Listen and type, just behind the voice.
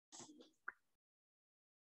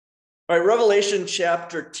All right, Revelation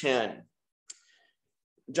chapter 10.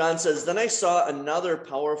 John says, "Then I saw another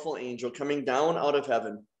powerful angel coming down out of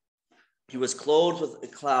heaven. He was clothed with a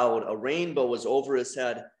cloud. A rainbow was over his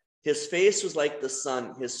head. His face was like the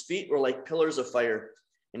sun. His feet were like pillars of fire.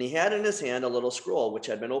 And he had in his hand a little scroll which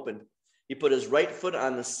had been opened. He put his right foot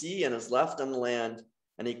on the sea and his left on the land.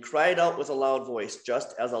 And he cried out with a loud voice,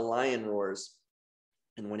 just as a lion roars.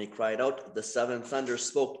 And when he cried out, the seven thunders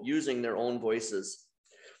spoke using their own voices.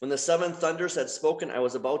 When the seven thunders had spoken, I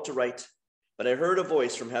was about to write. But I heard a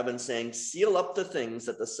voice from heaven saying, 'Seal up the things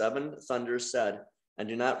that the seven thunders said, and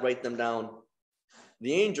do not write them down.'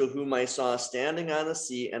 The angel whom I saw standing on the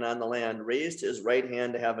sea and on the land raised his right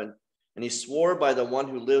hand to heaven, and he swore by the one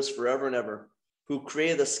who lives forever and ever, who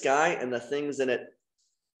created the sky and the things in it,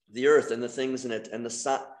 the earth and the things in it, and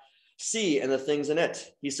the sea and the things in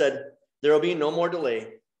it. He said, 'There will be no more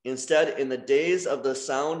delay. Instead, in the days of the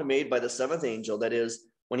sound made by the seventh angel, that is,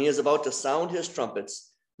 when he is about to sound his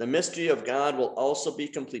trumpets, the mystery of God will also be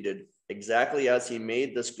completed, exactly as he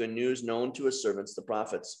made this good news known to his servants, the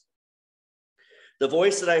prophets.' The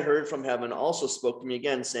voice that I heard from heaven also spoke to me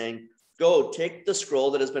again, saying, 'Go, take the scroll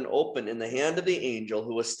that has been opened in the hand of the angel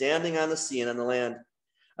who was standing on the sea and on the land.'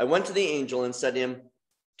 I went to the angel and said to him,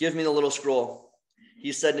 'Give me the little scroll.'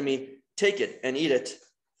 He said to me, 'Take it and eat it.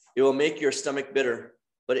 It will make your stomach bitter,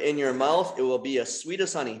 but in your mouth it will be as sweet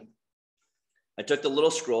as honey.' I took the little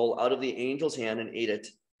scroll out of the angel's hand and ate it.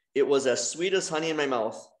 It was as sweet as honey in my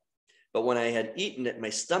mouth. But when I had eaten it, my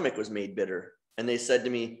stomach was made bitter. And they said to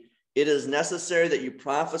me, 'It is necessary that you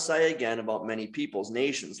prophesy again about many peoples,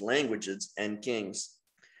 nations, languages, and kings.'"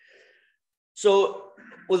 So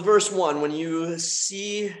with verse 1, when you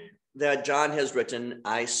see that John has written,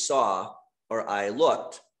 "I saw," or "I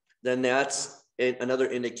looked," then that's another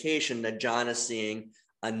indication that John is seeing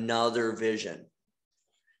another vision.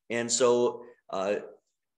 And so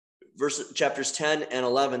chapters 10 and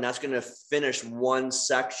 11, that's going to finish one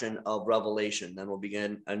section of Revelation. Then we'll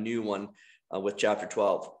begin a new one with chapter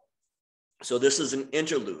 12. So this is an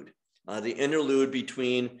interlude, the interlude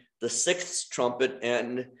between the sixth trumpet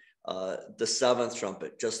and the seventh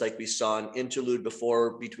trumpet, just like we saw an interlude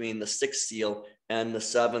before between the sixth seal and the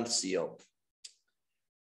seventh seal.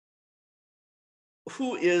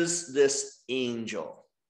 Who is this angel?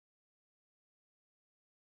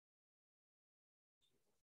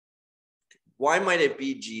 Why might it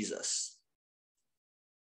be Jesus?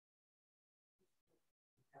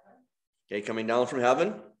 Okay, coming down from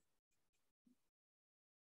heaven.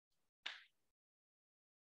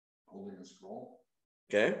 Holding a scroll.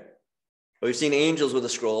 Okay. We've seen angels with a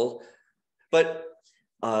scroll, but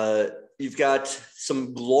you've got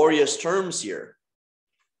some glorious terms here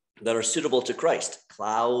that are suitable to Christ: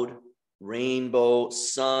 cloud, rainbow,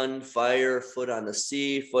 sun, fire, foot on the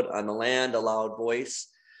sea, foot on the land, a loud voice.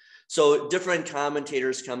 So different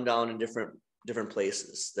commentators come down in different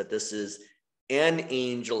places that this is an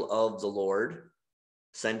angel of the Lord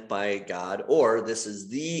sent by God, or this is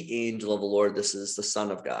the angel of the Lord, this is the Son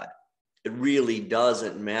of God. It really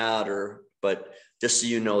doesn't matter, but just so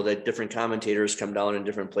you know that different commentators come down in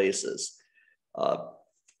different places.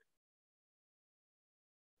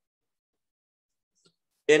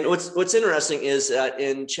 And what's interesting is that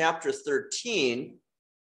in chapter 13,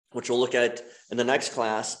 which we'll look at in the next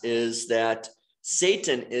class, is that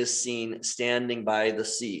Satan is seen standing by the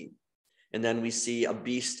sea. And then we see a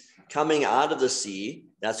beast coming out of the sea.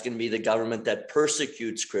 That's going to be the government that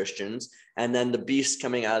persecutes Christians. And then the beast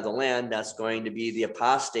coming out of the land, that's going to be the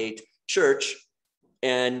apostate church.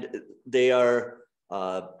 And they are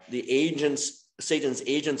the agents, Satan's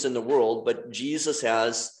agents in the world, but Jesus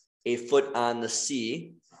has a foot on the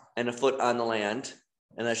sea and a foot on the land,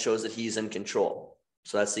 and that shows that he's in control.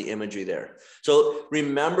 So that's the imagery there. So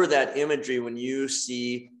remember that imagery when you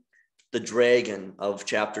see the dragon of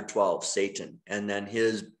chapter 12, Satan, and then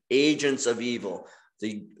his agents of evil,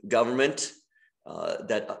 the government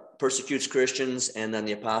that persecutes Christians, and then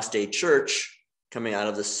the apostate church coming out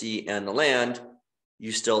of the sea and the land.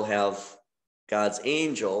 You still have God's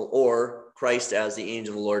angel, or Christ as the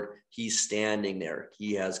angel of the Lord. He's standing there.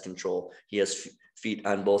 He has control. He has feet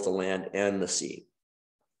on both the land and the sea.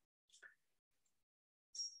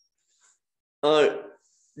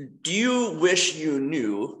 Do you wish you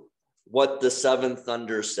knew what the seven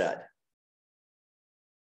thunders said?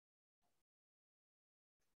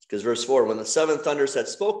 Because verse 4, when the seven thunders had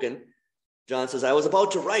spoken, John says, I was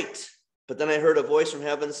about to write, but then I heard a voice from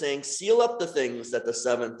heaven saying, seal up the things that the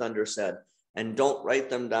seven thunders said, and don't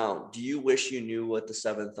write them down. Do you wish you knew what the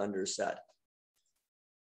seven thunders said?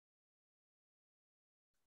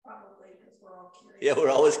 Probably, because we're all curious. Yeah,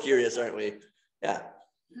 we're always curious, aren't we? Yeah.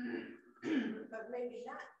 But but maybe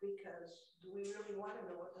not, because do we really want to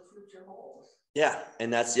know what the future holds? Yeah,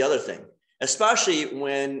 and that's the other thing, especially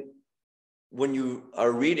when you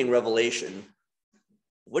are reading Revelation.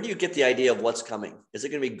 What do you get the idea of what's coming? Is it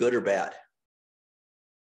going to be good or bad?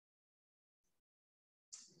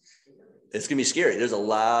 It's going to be scary. There's a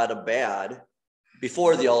lot of bad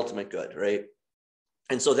before the ultimate good, right?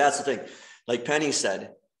 And so that's the thing. Like Penny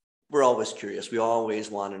said, we're always curious. We always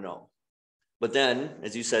want to know. But then,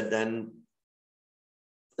 as you said, then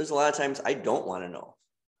there's a lot of times I don't want to know,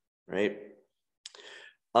 right?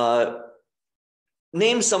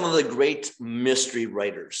 Name some of the great mystery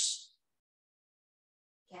writers.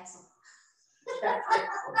 Castle.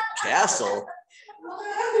 Castle?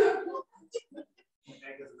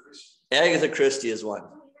 Agatha Christie is one.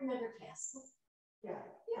 Don't you remember Castle? Yeah.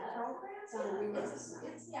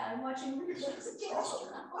 Yeah, I'm watching Castle.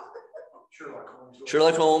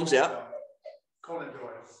 Sherlock Holmes, yeah. Conan Doyle.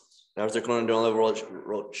 Arthur Conan Doyle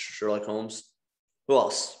wrote Sherlock Holmes. Who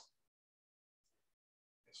else?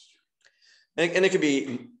 And it could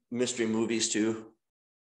be mystery movies too.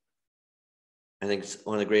 I think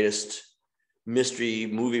one of the greatest mystery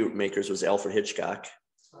movie makers was Alfred Hitchcock.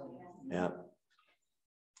 Yeah.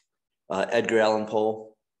 Edgar Allan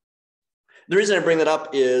Poe. The reason I bring that up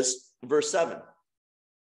is verse 7.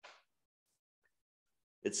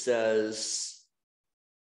 It says,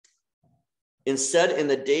 instead, in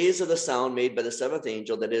the days of the sound made by the seventh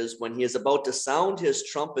angel, that is, when he is about to sound his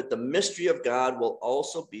trumpet, the mystery of God will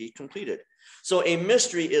also be completed. So a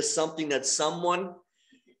mystery is something that someone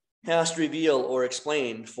has to reveal or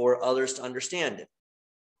explain for others to understand it.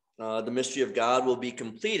 The mystery of God will be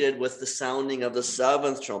completed with the sounding of the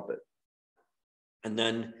seventh trumpet. And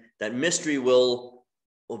then that mystery will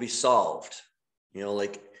be solved. You know,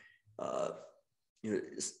 like,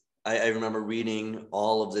 I remember reading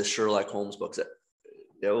all of the Sherlock Holmes books.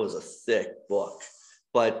 It was a thick book.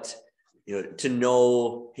 But, to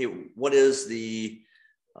know, hey, what is the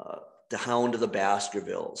Hound of the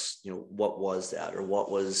Baskervilles? What was that? Or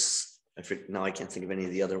what was, now I can't think of any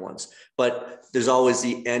of the other ones. But there's always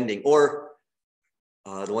the ending. Or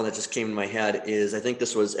the one that just came to my head is, I think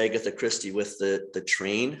this was Agatha Christie with the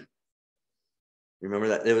train. Remember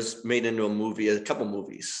that? It was made into a movie, a couple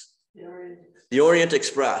movies. The Orient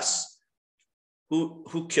Express.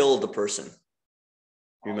 Who killed the person?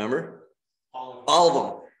 You remember? All of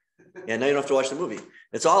them. Yeah, now you don't have to watch the movie.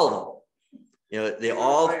 It's all of them. They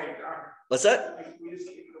all. What's that?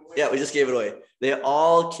 Yeah, we just gave it away. They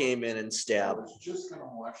all came in and stabbed. I was just gonna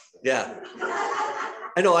watch that. Yeah.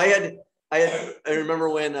 I know. I remember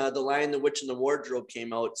when The Lion, the Witch, and the Wardrobe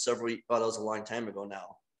came out that was a long time ago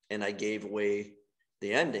now. And I gave away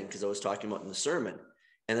the ending because I was talking about in the sermon.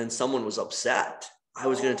 And then someone was upset. I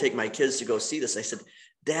was going to take my kids to go see this. I said,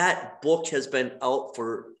 that book has been out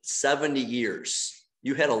for 70 years.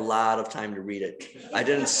 You had a lot of time to read it. I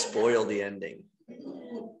didn't spoil the ending.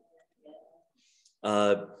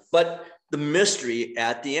 But the mystery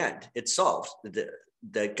at the end, it's solved.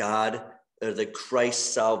 That God, that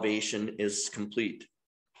Christ's salvation is complete.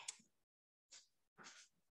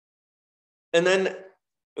 And then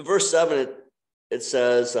verse 7, it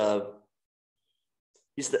says,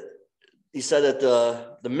 he said that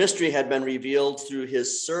the mystery had been revealed through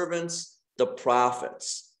his servants, the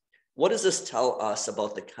prophets. What does this tell us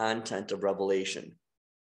about the content of Revelation?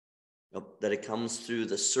 That it comes through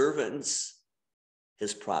the servants,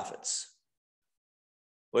 his prophets.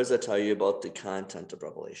 What does that tell you about the content of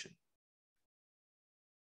Revelation?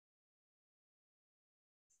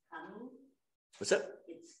 Coming. What's that?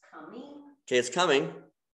 It's coming. Okay, it's coming.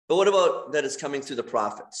 But what about that it's coming through the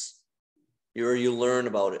prophets? You learn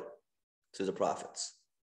about it through the prophets.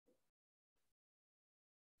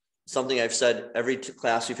 Something I've said every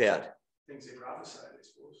class we've had. Things they prophesied, I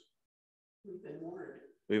suppose. We've been warned.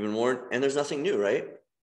 We've been warned, and there's nothing new, right?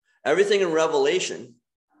 Everything in Revelation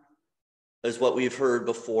is what we've heard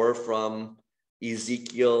before from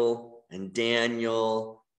Ezekiel and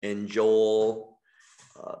Daniel and Joel.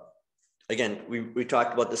 Again, we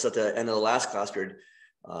talked about this at the end of the last class period.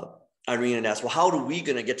 Irene had asked, well, how are we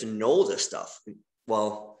going to get to know this stuff?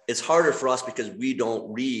 Well, it's harder for us because we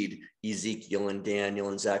don't read Ezekiel and Daniel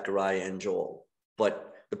and Zechariah and Joel.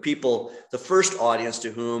 But the first audience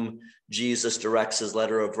to whom Jesus directs his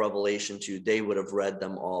letter of Revelation to, they would have read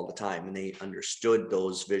them all the time, and they understood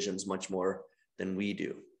those visions much more than we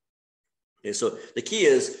do. Okay, so the key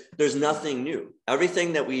is there's nothing new.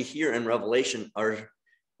 Everything that we hear in Revelation are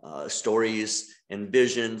stories and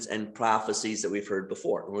visions and prophecies that we've heard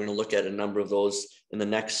before. We're going to look at a number of those in the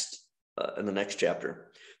next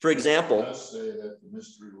chapter. For example, it does say that the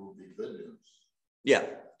mystery will be good news. Yeah,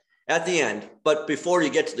 at the end. But before you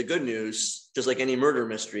get to the good news, just like any murder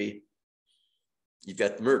mystery, you've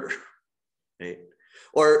got the murder, right?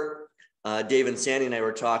 Or Dave and Sandy and I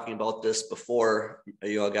were talking about this before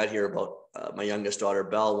you all got here about my youngest daughter,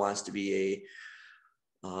 Belle, wants to be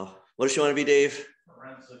what does she want to be, Dave?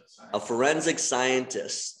 A forensic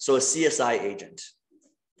scientist. So a CSI agent.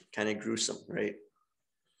 Kind of gruesome, right?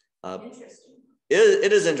 Interesting.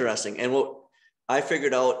 It is interesting. And what I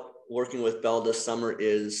figured out working with Belle this summer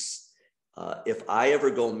is if I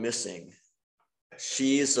ever go missing,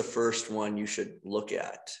 she's the first one you should look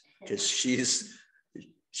at, because she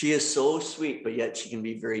is so sweet, but yet she can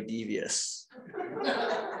be very devious.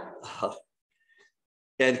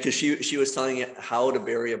 And because she was telling it how to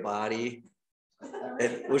bury a body,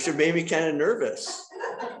 which made me kind of nervous.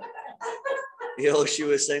 She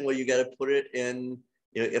was saying, well, you got to put it in,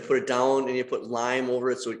 you put it down and you put lime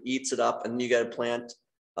over it so it eats it up, and then you got to plant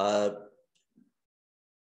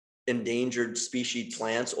endangered species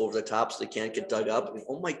plants over the top so they can't get dug up.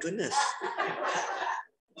 Oh my goodness.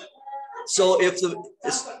 So if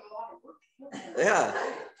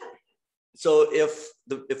so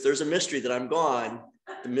if there's a mystery that I'm gone,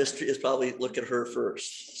 the mystery is probably look at her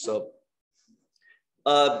first. So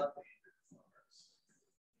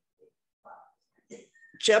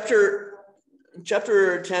chapter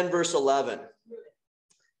 10 verse 11,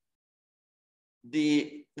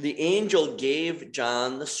 the angel gave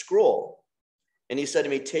John the scroll, and he said to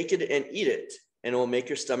me, take it and eat it, and it will make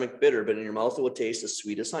your stomach bitter, but in your mouth it will taste as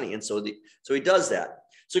sweet as honey. And so he does that.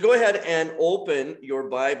 So go ahead and open your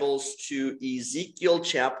Bibles to Ezekiel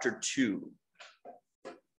chapter 2.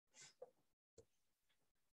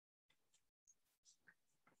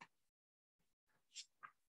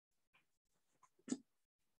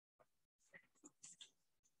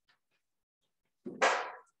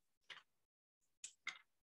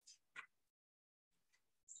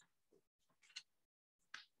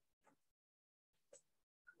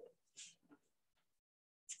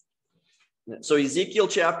 So Ezekiel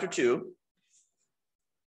chapter 2,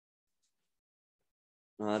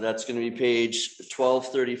 that's going to be page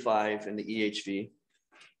 1235 in the EHV.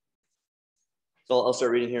 So I'll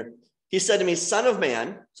start reading here. He said to me, son of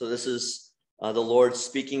man, so this is the Lord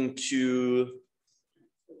speaking to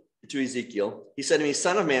Ezekiel. He said to me,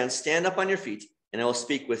 son of man, stand up on your feet, and I will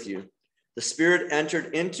speak with you. The Spirit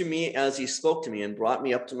entered into me as he spoke to me and brought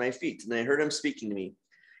me up to my feet, and I heard him speaking to me.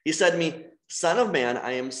 He said to me, son of man,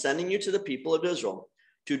 I am sending you to the people of Israel,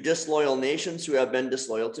 to disloyal nations who have been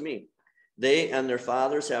disloyal to me. They and their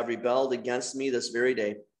fathers have rebelled against me this very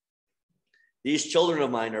day. These children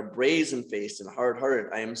of mine are brazen-faced and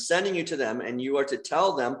hard-hearted. I am sending you to them, and you are to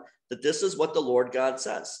tell them that this is what the Lord God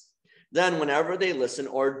says. Then whenever they listen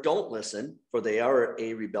or don't listen, for they are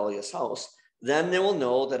a rebellious house, then they will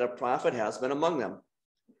know that a prophet has been among them.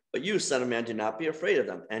 But you, son of man, do not be afraid of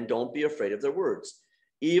them, and don't be afraid of their words.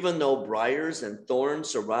 Even though briars and thorns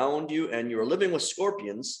surround you and you are living with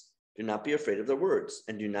scorpions, do not be afraid of their words,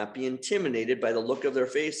 and do not be intimidated by the look of their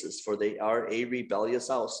faces, for they are a rebellious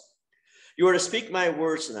house. You are to speak my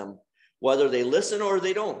words to them, whether they listen or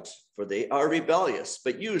they don't, for they are rebellious.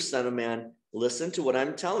 But you, son of man, listen to what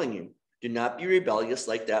I'm telling you. Do not be rebellious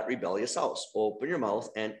like that rebellious house. Open your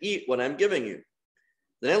mouth and eat what I'm giving you.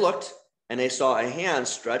 Then I looked, and I saw a hand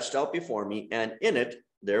stretched out before me, and in it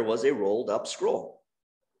there was a rolled up scroll.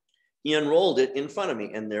 He unrolled it in front of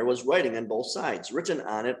me, and there was writing on both sides. Written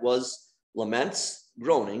on it was laments,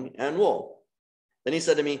 groaning, and woe. Then he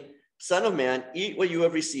said to me, son of man, eat what you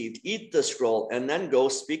have received. Eat the scroll, and then go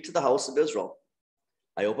speak to the house of Israel.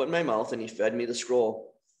 I opened my mouth, and he fed me the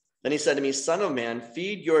scroll. Then he said to me, son of man,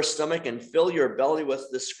 feed your stomach and fill your belly with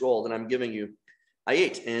the scroll that I'm giving you. I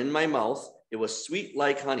ate, and in my mouth it was sweet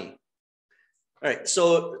like honey. All right,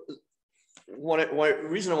 so one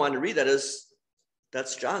reason I wanted to read that is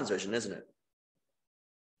that's John's vision, isn't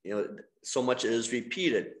it? So much is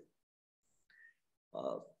repeated.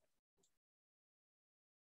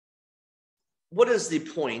 What is the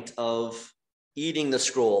point of eating the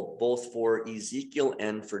scroll, both for Ezekiel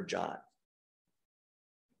and for John?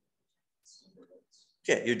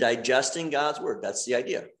 Okay, you're digesting God's word. That's the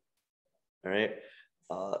idea. All right.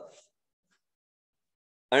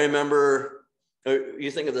 I remember, you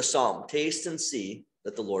think of the Psalm, taste and see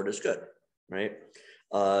that the Lord is good, right?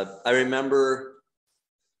 I remember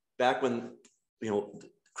back when,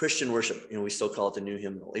 Christian worship, we still call it the new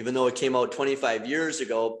hymnal, even though it came out 25 years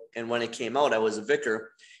ago. And when it came out, I was a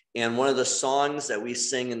vicar. And one of the songs that we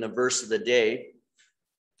sing in the verse of the day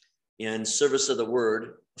in service of the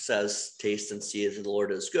word says, taste and see that the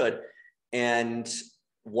Lord is good. And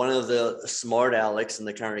one of the smart Alex in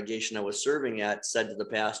the congregation I was serving at said to the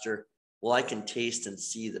pastor, well, I can taste and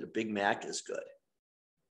see that a Big Mac is good.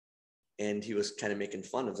 And he was kind of making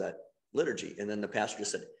fun of that liturgy. And then the pastor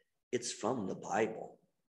just said, it's from the Bible.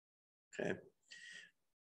 Okay.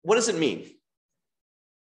 What does it mean?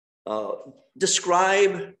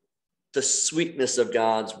 Describe the sweetness of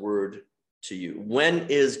God's word to you. When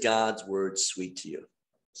is God's word sweet to you?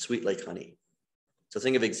 Sweet like honey. So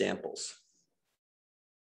think of examples.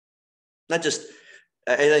 Not just,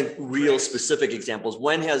 I think, real specific examples.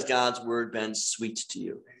 When has God's word been sweet to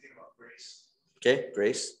you? Anything about grace? Okay,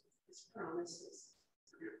 grace. His promises.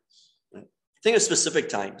 Forgiveness. Think of specific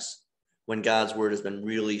times when God's word has been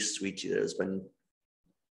really sweet to you. There's been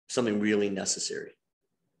something really necessary.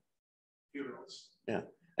 Funerals. Yeah.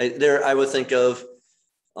 I would think of,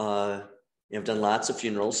 I've done lots of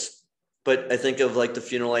funerals, but I think of like the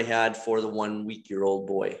funeral I had for the 1 week-old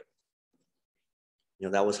boy.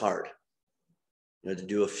 That was hard. To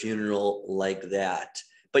do a funeral like that,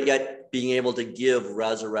 but yet being able to give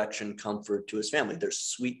resurrection comfort to his family. There's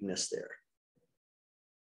sweetness there.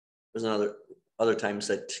 There's other times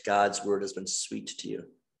that God's word has been sweet to you.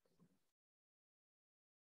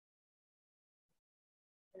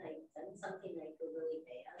 Like done something like really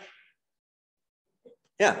bad.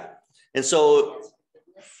 Yeah. And so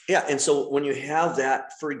when you have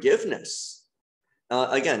that forgiveness,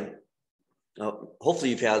 again, hopefully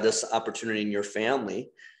you've had this opportunity in your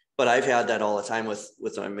family, but I've had that all the time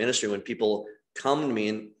with my ministry when people come to me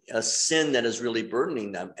and a sin that is really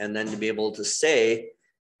burdening them, and then to be able to say,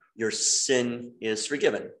 your sin is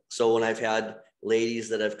forgiven. So when I've had ladies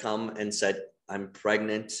that have come and said, I'm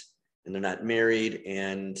pregnant and they're not married,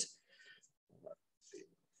 and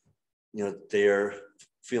they're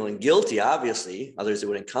feeling guilty, obviously, others that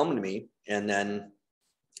wouldn't come to me, and then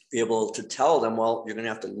be able to tell them, well, you're going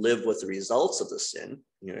to have to live with the results of the sin.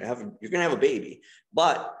 You're going to have a baby,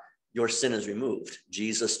 but your sin is removed.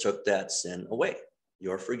 Jesus took that sin away.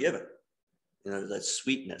 You're forgiven. That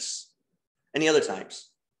sweetness. Any other times?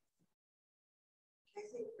 I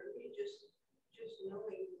think for me, just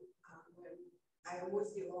knowing when I am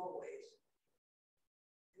with you always.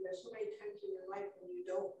 And there's so many times in your life when you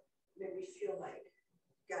don't maybe feel like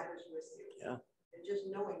God is with you. Yeah. And just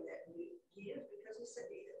knowing that he is, because he said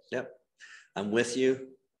he is. Yep. I'm with you.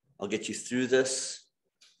 I'll get you through this.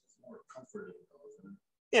 More comforting.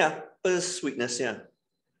 Yeah, but it's sweetness, yeah.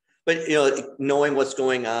 But knowing what's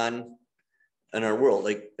going on in our world,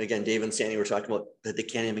 like again, Dave and Sandy were talking about that they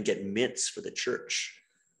can't even get mitts for the church.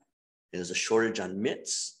 There's a shortage on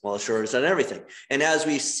mitts, well, a shortage on everything. And as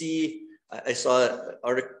we see, I saw an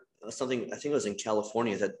article, something, I think it was in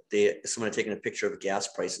California, that someone had taken a picture of gas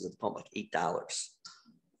prices at the pump, like $8.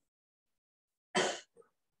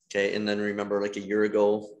 Okay, and then remember, like a year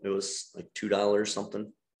ago, it was like $2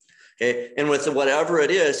 something. Okay, and with whatever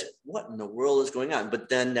it is, what in the world is going on? But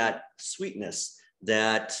then that sweetness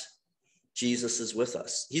that Jesus is with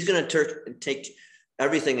us. He's going to take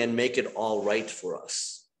everything and make it all right for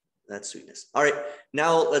us. That sweetness. All right,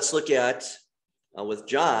 now let's look at with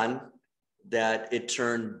John that it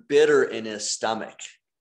turned bitter in his stomach.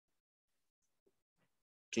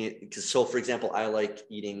 So, for example, I like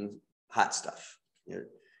eating hot stuff,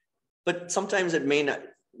 but sometimes it may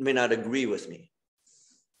not agree with me.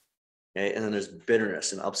 Okay, and then there's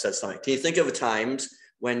bitterness and upset stomach. Can you think of times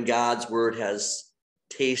when God's word has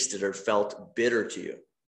tasted or felt bitter to you?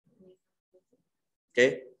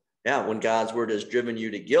 Okay, yeah, when God's word has driven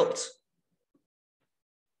you to guilt.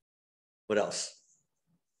 What else?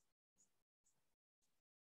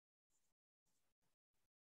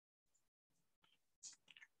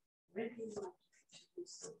 When you want to do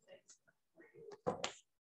something,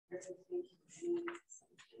 you're thinking you need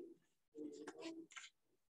something.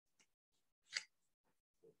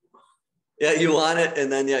 Yeah, you want it,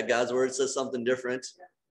 and then God's word says something different.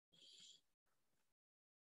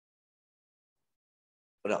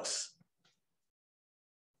 What else?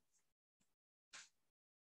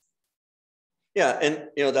 Yeah, and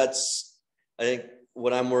that's, I think,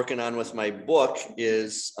 what I'm working on with my book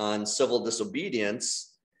is on civil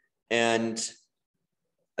disobedience. And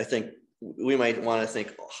I think we might want to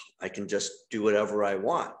think, oh, I can just do whatever I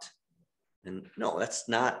want. And no, that's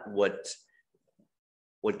not what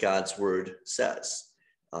God's word says.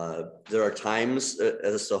 There are times,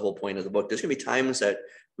 that's the whole point of the book, there's going to be times that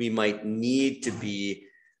we might need to be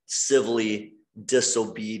civilly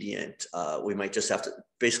disobedient. We might just have to,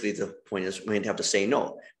 basically the point is we might have to say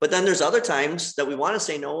no. But then there's other times that we want to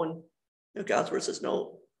say no, and God's word says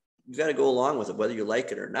no. You got to go along with it, whether you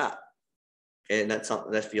like it or not. Okay, and that's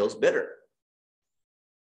something that feels bitter.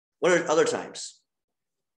 What are other times?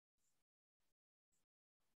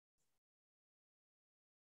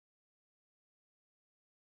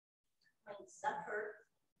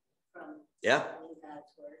 Yeah. in God's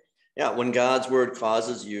word. Yeah. When God's word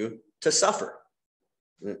causes you to suffer,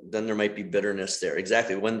 then there might be bitterness there.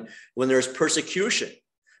 Exactly. When there's persecution,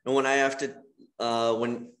 and when I have to,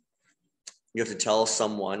 when you have to tell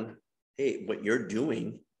someone, hey, what you're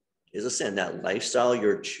doing is a sin. That lifestyle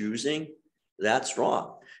you're choosing, that's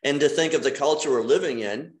wrong. And to think of the culture we're living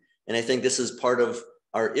in, and I think this is part of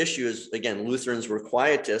our issue is, again, Lutherans were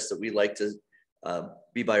quietists, that we like to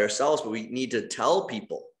be by ourselves, but we need to tell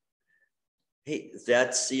people, hey,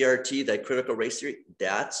 that CRT, that critical race theory,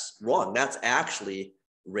 that's wrong. That's actually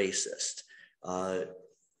racist.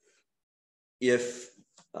 If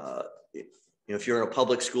you're a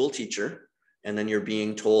public school teacher and then you're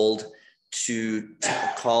being told to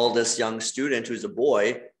call this young student who's a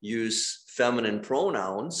boy use feminine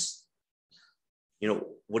pronouns,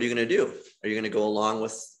 what are you going to do? Are you going to go along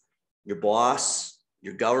with your boss,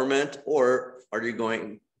 your government, or are you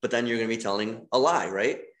going, but then you're going to be telling a lie,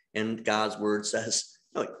 right? And God's word says,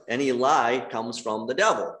 no, any lie comes from the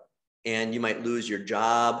devil, and you might lose your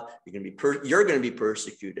job. You're going to be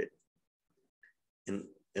persecuted, and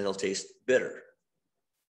it'll taste bitter.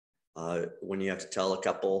 When you have to tell a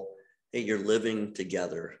couple, hey, you're living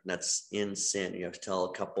together, that's in sin. You have to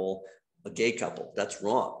tell a gay couple, that's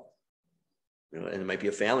wrong. And it might be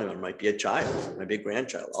a family member, it might be a child, it might be a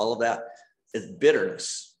grandchild. All of that is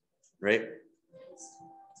bitterness, right?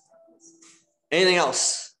 Anything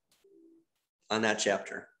else on that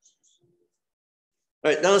chapter?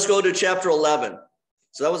 All right, now let's go to chapter 11.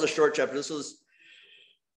 So that was a short chapter. This was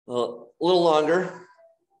a little longer.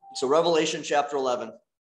 So Revelation chapter 11.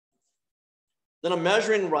 Then a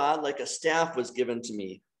measuring rod like a staff was given to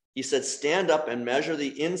me. He said, stand up and measure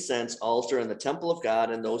the incense altar in the temple of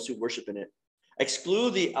God and those who worship in it.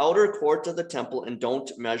 Exclude the outer court of the temple and don't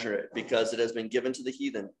measure it, because it has been given to the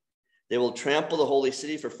heathen. They will trample the holy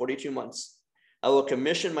city for 42 months. I will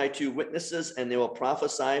commission my 2 witnesses, and they will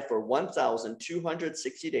prophesy for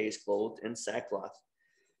 1,260 days, clothed in sackcloth.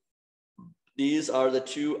 These are the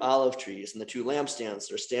 2 olive trees and the 2 lampstands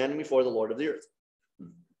that are standing before the Lord of the earth.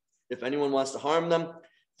 If anyone wants to harm them,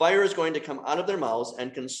 fire is going to come out of their mouths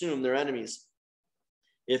and consume their enemies.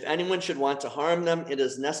 If anyone should want to harm them, it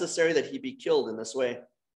is necessary that he be killed in this way.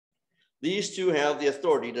 These 2 have the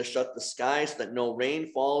authority to shut the sky so that no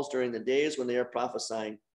rain falls during the days when they are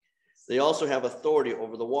prophesying. They also have authority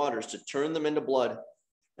over the waters to turn them into blood,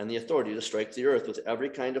 and the authority to strike the earth with every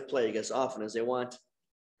kind of plague as often as they want.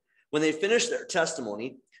 When they finish their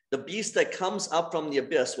testimony, the beast that comes up from the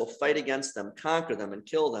abyss will fight against them, conquer them, and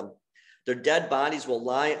kill them. Their dead bodies will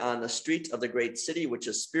lie on the street of the great city, which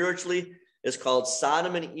is spiritually is called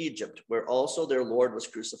Sodom and Egypt, where also their Lord was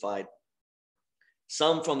crucified.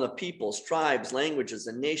 Some from the peoples, tribes, languages,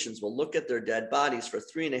 and nations will look at their dead bodies for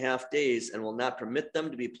 3.5 days and will not permit them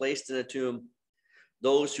to be placed in a tomb.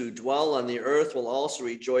 Those who dwell on the earth will also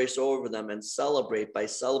rejoice over them and celebrate by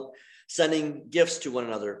sending gifts to one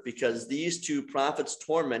another, because these 2 prophets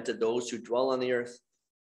tormented those who dwell on the earth.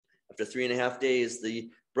 After 3.5 days, the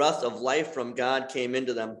breath of life from God came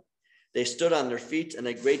into them. They stood on their feet, and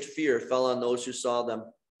a great fear fell on those who saw them.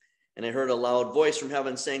 And I heard a loud voice from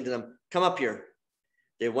heaven saying to them, come up here.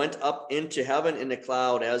 They went up into heaven in a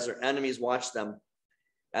cloud as their enemies watched them.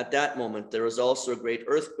 At that moment, there was also a great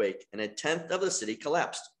earthquake, and 1/10 of the city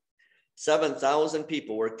collapsed. 7,000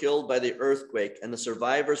 people were killed by the earthquake, and the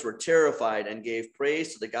survivors were terrified and gave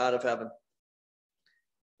praise to the God of heaven.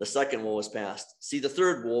 The second woe was past. See, the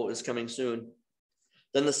third woe is coming soon.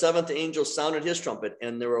 Then the 7th angel sounded his trumpet,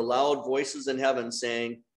 and there were loud voices in heaven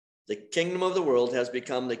saying, the kingdom of the world has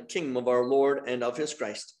become the kingdom of our Lord and of his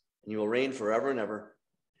Christ, and he will reign forever and ever.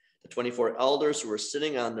 The 24 elders who were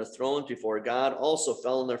sitting on their thrones before God also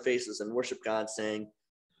fell on their faces and worshiped God, saying,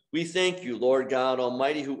 we thank you, Lord God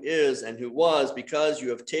Almighty, who is and who was, because you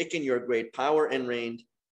have taken your great power and reigned.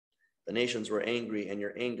 The nations were angry, and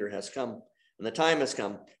your anger has come. And the time has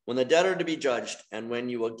come when the dead are to be judged, and when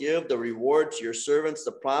you will give the reward to your servants,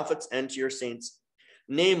 the prophets, and to your saints,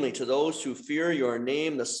 namely to those who fear your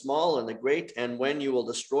name, the small and the great, and when you will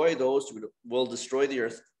destroy those who will destroy the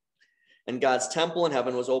earth. And God's temple in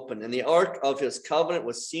heaven was opened, and the ark of his covenant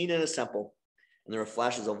was seen in his temple. And there were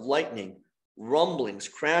flashes of lightning, rumblings,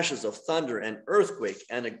 crashes of thunder, an earthquake,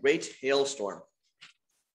 and a great hailstorm.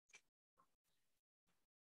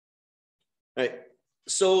 All right,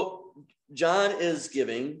 so John is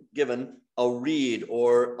given a reed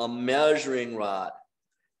or a measuring rod.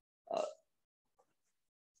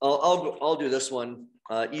 I'll do this one.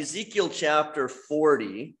 Ezekiel chapter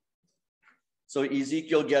 40. So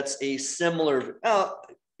Ezekiel gets a similar,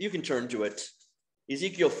 you can turn to it.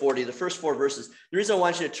 Ezekiel 40, the first 4 verses. The reason I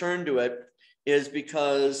want you to turn to it is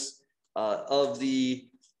because of the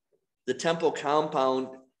the temple compound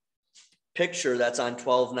picture that's on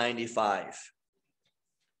 1295.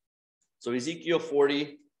 So Ezekiel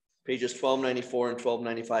 40, pages 1294 and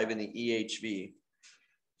 1295 in the EHV.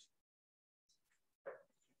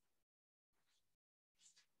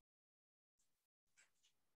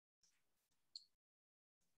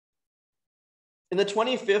 In the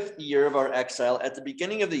 25th year of our exile, at the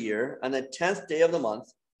beginning of the year, on the 10th day of the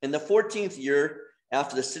month, in the 14th year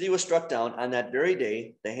after the city was struck down, on that very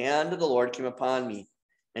day, the hand of the Lord came upon me,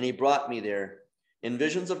 and he brought me there. In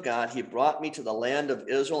visions of God, he brought me to the land of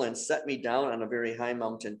Israel and set me down on a very high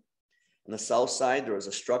mountain. On the south side, there was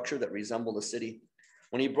a structure that resembled a city.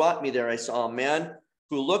 When he brought me there, I saw a man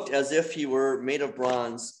who looked as if he were made of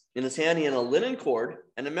bronze. In his hand, he had a linen cord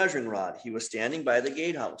and a measuring rod. He was standing by the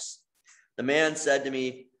gatehouse. The man said to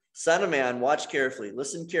me, "Son of man, watch carefully,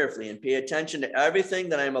 listen carefully, and pay attention to everything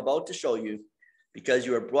that I am about to show you, because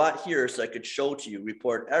you are brought here so I could show to you,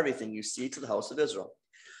 report everything you see to the house of Israel."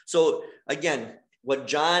 So again, what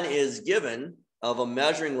John is given of a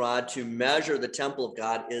measuring rod to measure the temple of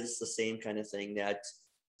God is the same kind of thing that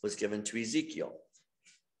was given to Ezekiel.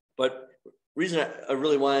 But the reason I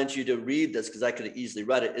really wanted you to read this, because I could have easily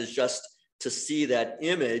read it, is just to see that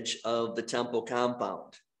image of the temple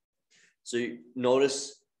compound. So you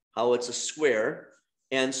notice how it's a square.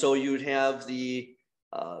 And so you'd have the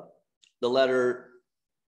letter,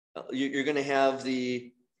 you're going to have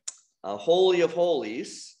the Holy of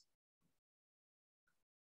Holies.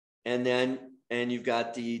 And you've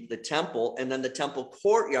got the temple, and then the temple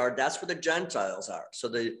courtyard, that's where the Gentiles are. So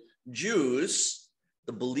the Jews,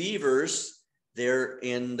 the believers, they're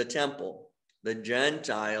in the temple. The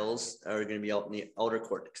Gentiles are going to be out in the outer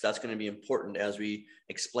court, because that's going to be important as we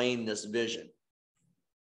explain this vision.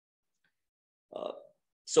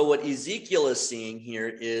 So what Ezekiel is seeing here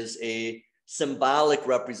is a symbolic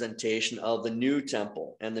representation of the new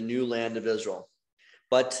temple and the new land of Israel.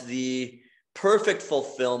 But the perfect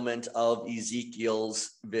fulfillment of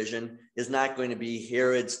Ezekiel's vision is not going to be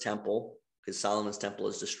Herod's temple, because Solomon's temple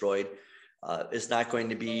is destroyed. It's not going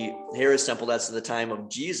to be Herod's temple, that's at the time of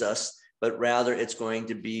Jesus, but rather it's going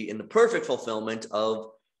to be in the perfect fulfillment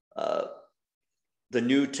of the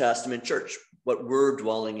New Testament church, what we're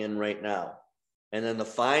dwelling in right now. And then the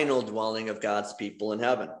final dwelling of God's people in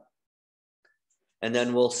heaven. And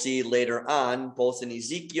then we'll see later on, both in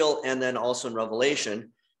Ezekiel and then also in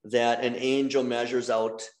Revelation, that an angel measures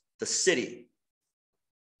out the city.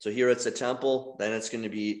 So here it's a temple, then it's going to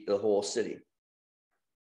be the whole city.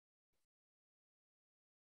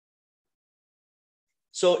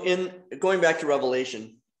 So in going back to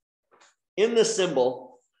Revelation, in the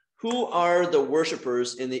symbol, who are the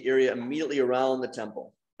worshipers in the area immediately around the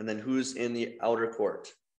temple? And then who's in the outer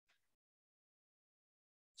court?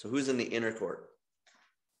 So who's in the inner court?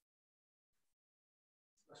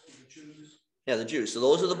 Yeah, the Jews. So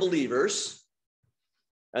those are the believers.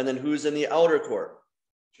 And then who's in the outer court?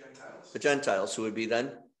 Gentiles. The Gentiles, who would be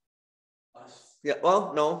then? Us. Yeah,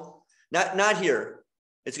 well, no, not here.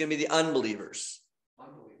 It's going to be the unbelievers.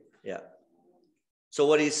 Unbelievers. Yeah. So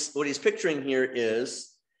what he's picturing here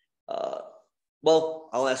is, well,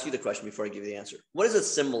 I'll ask you the question before I give you the answer. What does it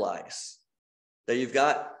symbolize? That you've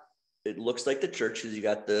got, it looks like the church, because you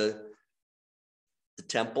got the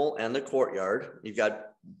temple and the courtyard. You've got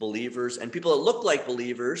believers and people that look like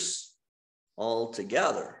believers all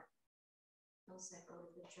together. Those that go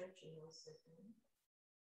to the church and those that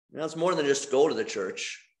don't. Now, it's more than just go to the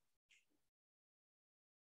church.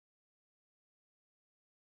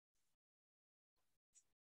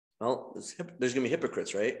 Well, there's going to be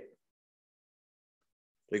hypocrites, right?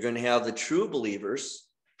 They're going to have the true believers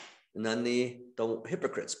and then the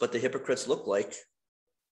hypocrites. But the hypocrites look like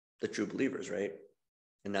the true believers, right?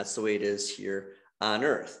 And that's the way it is here on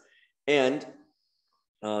earth. And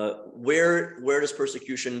where does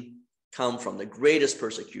persecution come from? The greatest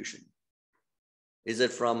persecution. Is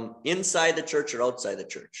it from inside the church or outside the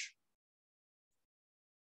church?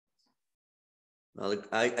 Well,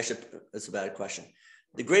 that's a bad question.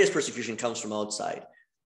 The greatest persecution comes from outside.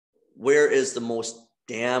 Where is the most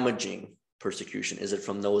damaging persecution? Is it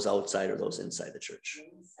from those outside or those inside the church?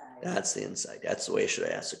 Inside. That's the inside. That's the way I should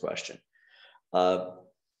ask the question.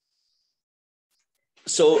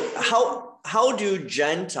 So how do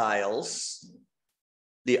Gentiles,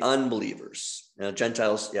 the unbelievers,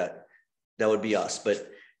 Gentiles, yeah, that would be us.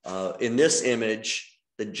 But in this image,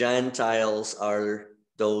 the Gentiles are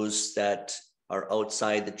those that are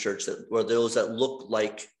outside the church, or those that look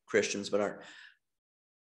like Christians but aren't.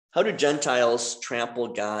 How do Gentiles trample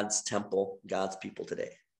God's temple, God's people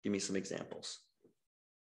today? Give me some examples.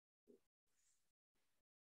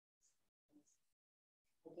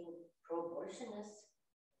 I think pro-abortionists.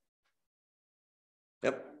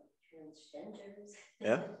 Transgenders.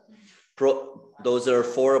 Yeah. Those that are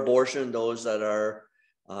for abortion, those that are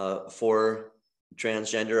for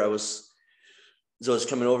transgender. I was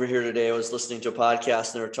coming over here today, I was listening to a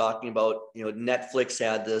podcast and they were talking about, Netflix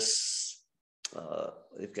had this,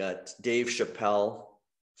 they've got Dave Chappelle,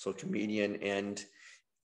 so comedian, and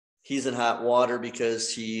he's in hot water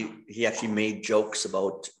because he actually made jokes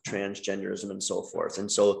about transgenderism and so forth.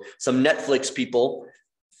 And so some Netflix people,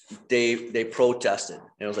 they protested, and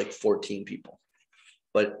it was like 14 people.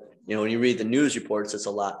 But, when you read the news reports, it's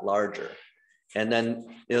a lot larger. And then,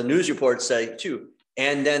 news reports say too,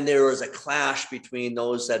 and then there was a clash between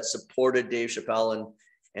those that supported Dave Chappelle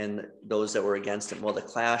and those that were against him. Well, the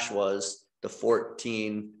clash was the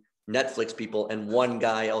 14 Netflix people, and one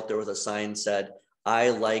guy out there with a sign said,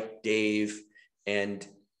 "I like Dave, and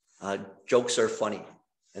jokes are funny,"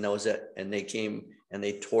 and that was it. And they came and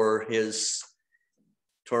they tore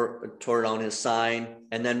down his sign,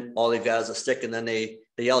 and then all they've got is a stick, and then they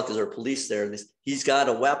yell because there are police there, and he's got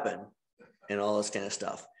a weapon and all this kind of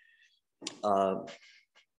stuff.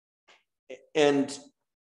 And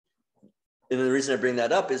the reason I bring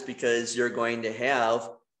that up is because you're going to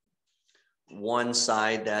have one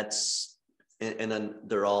side that's, and then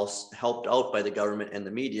they're all helped out by the government and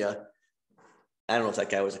the media. I don't know if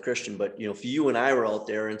that guy was a Christian, but if you and I were out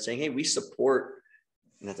there and saying, "Hey, we support,"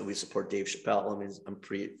 not that we support Dave Chappelle. I mean,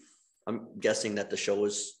 I'm guessing that the show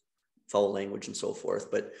is foul language and so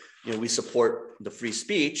forth, but we support the free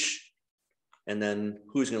speech, and then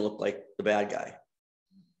who's going to look like the bad guy?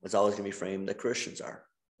 It's always going to be framed that Christians are.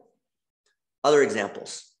 Other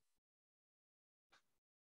examples.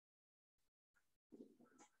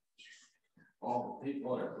 All the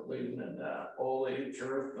people are believing in the old age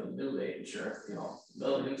earth and new age earth,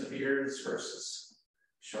 millions of years versus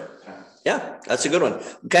short time. Yeah, that's a good one.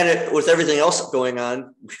 Kind of with everything else going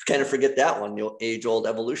on, we kind of forget that one, age-old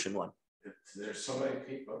evolution one. There's so many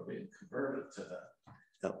people being converted to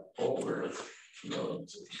the old earth,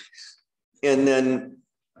 millions of years.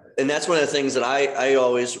 And that's one of the things that I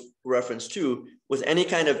always reference too, with any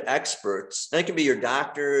kind of experts, and it can be your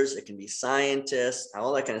doctors, it can be scientists,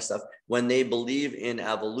 all that kind of stuff. When they believe in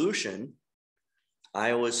evolution,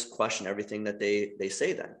 I always question everything that they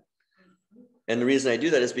say then. And the reason I do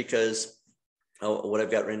that is because what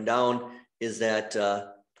I've got written down is that,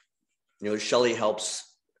 Shelley helps,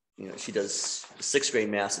 she does 6th grade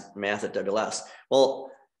math at WLS.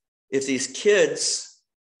 Well, if these kids,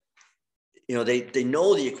 they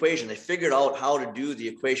know the equation, they figured out how to do the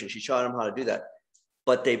equation. She taught them how to do that,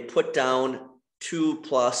 but they put down 2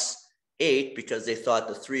 + 8 because they thought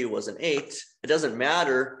the 3 was an 8. It doesn't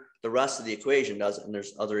matter the rest of the equation, does it? And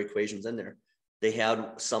there's other equations in there. They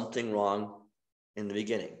had something wrong in the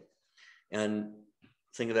beginning. And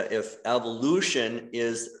think of that, if evolution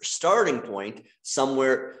is starting point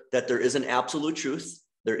somewhere that there is an absolute truth,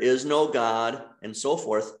 there is no God and so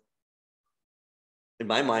forth, in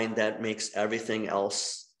my mind, that makes everything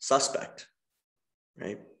else suspect,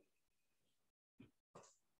 right?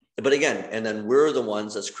 But again, and then we're the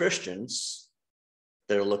ones as Christians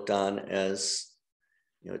that are looked on as,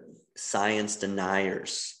 science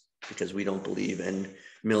deniers because we don't believe in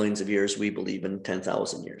millions of years. We believe in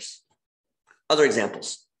 10,000 years. Other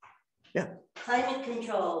examples. Yeah. Climate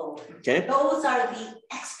control. Okay. Those are the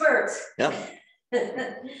experts. Yep.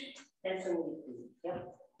 That's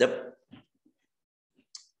yep. Yep.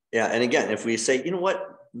 Yeah. And again, if we say,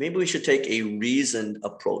 maybe we should take a reasoned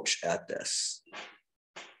approach at this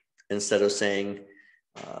instead of saying,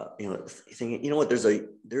 thinking,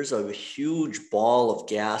 there's a huge ball of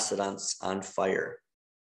gas that's on fire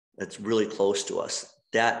that's really close to us.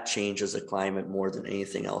 That changes the climate more than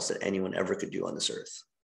anything else that anyone ever could do on this earth.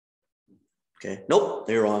 Okay. Nope,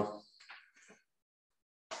 you're wrong.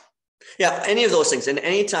 Yeah, any of those things. And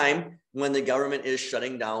any time when the government is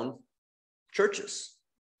shutting down churches,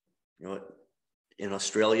 in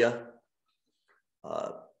Australia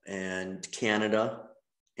and Canada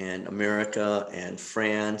and America and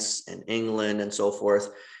France and England and so forth.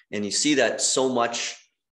 And you see that so much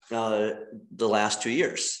the last 2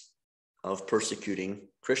 years of persecuting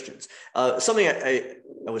Christians. Something I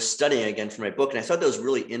was studying again for my book, and I thought that was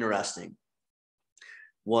really interesting,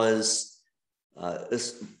 was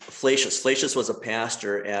this Flacius. Flacius was a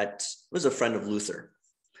pastor was a friend of Luther.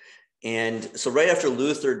 And so right after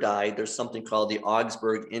Luther died, there's something called the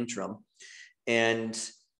Augsburg Interim. And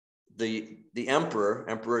the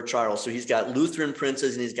Emperor Charles, so he's got Lutheran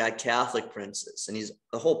princes and he's got Catholic princes. And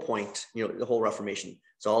the whole point, the whole Reformation,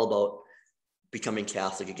 it's all about becoming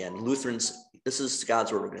Catholic again. Lutherans, this is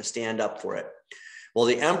God's word, we're going to stand up for it. Well,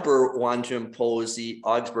 the emperor wanted to impose the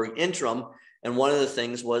Augsburg Interim, and one of the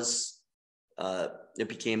things was it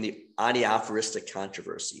became the adiaphoristic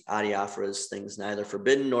controversy. Adiaphoras, things neither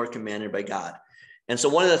forbidden nor commanded by God. And so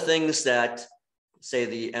one of the things that, say,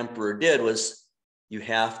 the emperor did was, you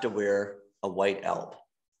have to wear a white alb.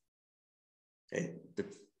 Okay, the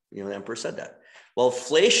emperor said that. Well,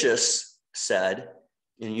 Flacius said,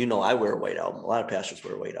 and I wear a white alb. A lot of pastors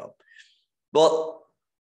wear a white alb. Well,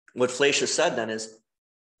 what Flacius said then is,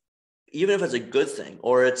 even if it's a good thing,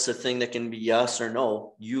 or it's a thing that can be yes or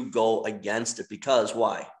no, you go against it because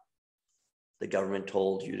why? The government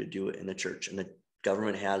told you to do it in the church, and the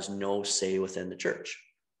government has no say within the church.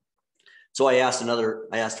 So I asked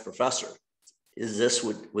a professor,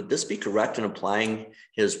 would this be correct in applying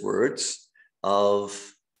his words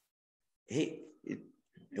of, hey,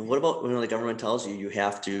 and what about when the government tells you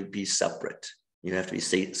have to be separate? You have to be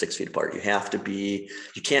 6 feet apart. You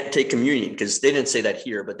can't take communion, because they didn't say that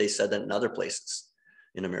here, but they said that in other places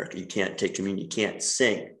in America. You can't take communion, you can't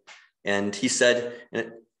sing. And he said,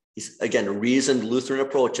 and again, a reasoned Lutheran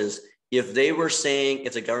approach is, if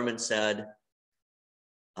the government said,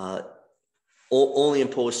 only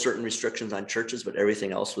impose certain restrictions on churches, but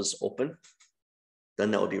everything else was open, then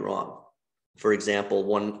that would be wrong. For example,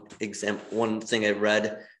 one thing I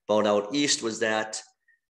read about out east was that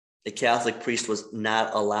a Catholic priest was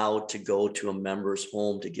not allowed to go to a member's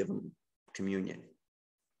home to give him communion.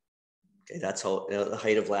 Okay, that's how, the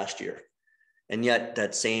height of last year. And yet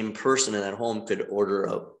that same person in that home could order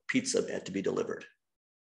a pizza to be delivered.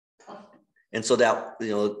 And so that,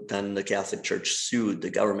 then the Catholic Church sued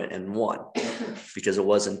the government and won, because it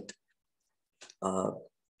wasn't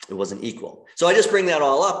equal. So I just bring that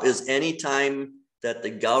all up, is anytime that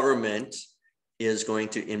the government is going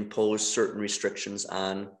to impose certain restrictions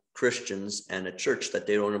on Christians and a church that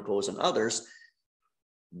they don't impose on others,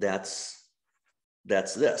 that's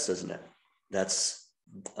this, isn't it? That's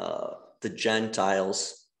the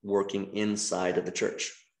Gentiles working inside of the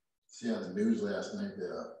church. See on the news last night,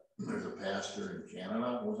 there's a pastor in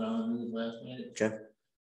Canada was on the news last night. Okay.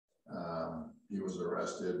 He was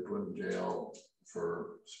arrested, put in jail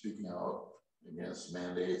for speaking out against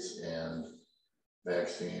mandates and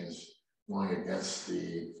vaccines, going against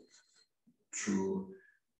the true.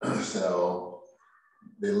 So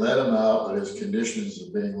they let him out, but his conditions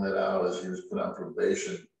of being let out is he was put on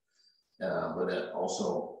probation. But that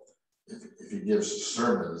also, if he gives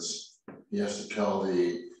sermons, he has to tell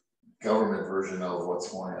the government version of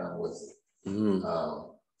what's going on with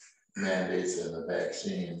mandates and the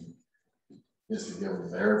vaccine. He has to give them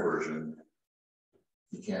their version.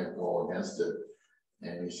 He can't go against it.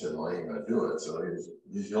 And he said, well, he ain't gonna do it. So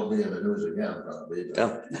he'll be in the news again, probably.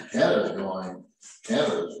 Yeah. Canada's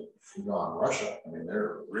gone Russia. I mean,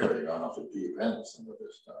 they're really gone off the deep end with some of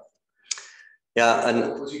this stuff. Yeah,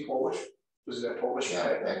 and was he Polish? Was it that Polish guy?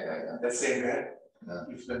 That guy, yeah. That same guy? Yeah.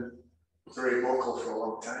 He's been very vocal for a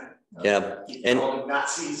long time. yeah, He and called them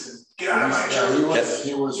Nazis and get out of my church.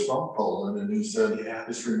 He was from Poland, and he said, Yeah.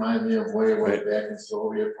 this reminded me of way back in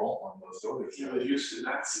Soviet Poland. He was used to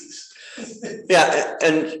Nazis. yeah,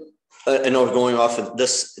 and I know we're going off of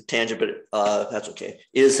this tangent, but that's okay.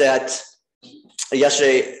 Is that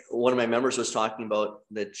yesterday one of my members was talking about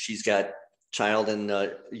that she's got a child in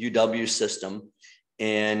the UW system,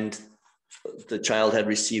 and the child had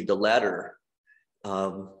received a letter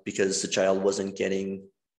because the child wasn't getting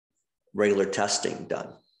regular testing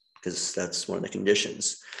done, because that's one of the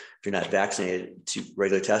conditions. If you're not vaccinated, to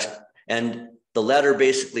regular test. And the letter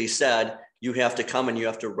basically said, you have to come and you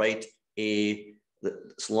have to write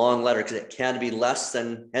this long letter, because it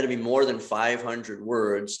had to be more than 500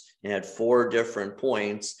 words, and had 4 different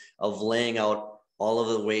points of laying out all of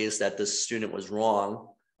the ways that this student was wrong,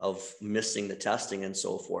 of missing the testing and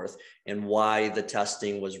so forth, and why the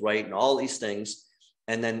testing was right, and all these things.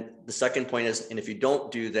 And then the second point is, and if you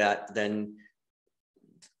don't do that, then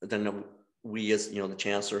we, as the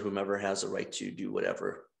chancellor, whomever, has the right to do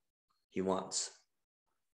whatever he wants.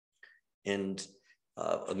 And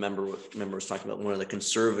a member was talking about one of the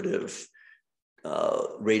conservative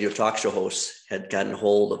radio talk show hosts had gotten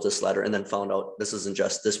hold of this letter, and then found out this isn't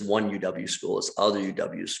just this one UW school, it's other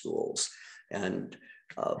UW schools, and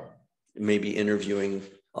maybe interviewing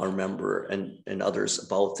our member and others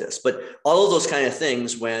about this. But all of those kind of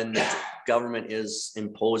things, when the government is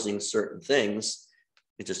imposing certain things,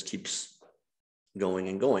 it just keeps going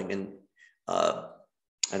and going. And I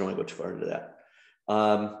don't want to go too far into that.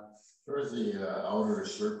 Where's the outer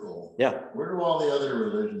circle? Yeah. Where do all the other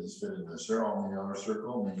religions fit in this? They're all in the outer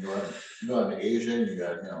circle. I mean, you go to Asia, you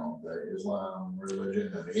got, the Islam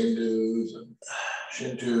religion, and the Hindus and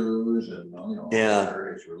Shintos, and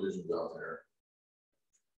various religions out there.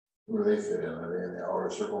 Where do they fit in? Are they in the outer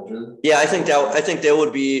circle too? Yeah, I think they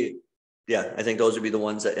would be Yeah, I think those would be the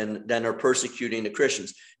ones that and then are persecuting the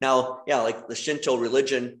Christians. Now, yeah, like the Shinto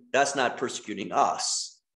religion, that's not persecuting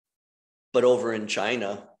us. But over in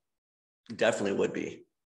China, definitely would be.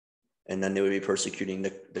 And then they would be persecuting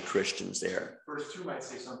the Christians there. Verse 2 might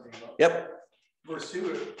say something about. Yep. Verse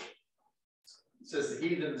 2, it says the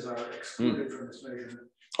heathens are excluded from this measurement.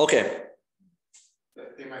 Okay.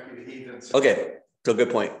 That they might be the heathens. Okay. So good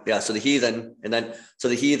point. Yeah. So the heathen, and then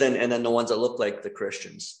the ones that look like the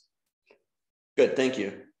Christians. Good. Thank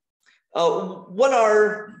you.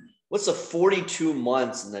 What's the 42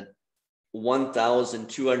 months and the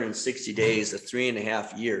 1,260 days, the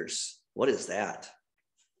 3.5 years? What is that?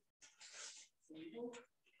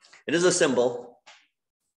 It is a symbol.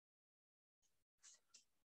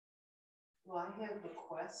 Well, I have the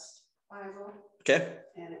Quest Bible. Okay.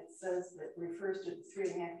 And it says that refers to the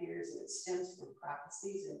 3.5 years, and it stems from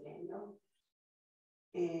prophecies in Daniel.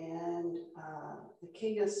 And the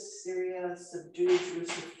king of Syria subdued Jerusalem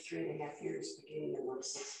for 3.5 years, beginning in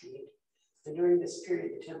 168. And during this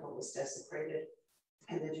period, the temple was desecrated,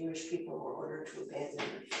 and the Jewish people were ordered to abandon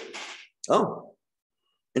their faith. Oh,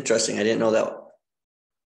 interesting. I didn't know that one.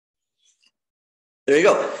 There you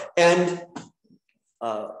go. And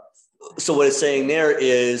so what it's saying there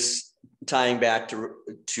is tying back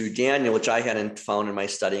to Daniel, which I hadn't found in my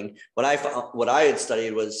studying. What I had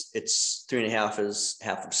studied was it's 3.5 is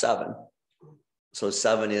half of 7. So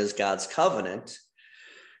 7 is God's covenant.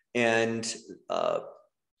 And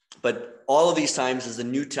but all of these times is the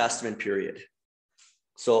New Testament period.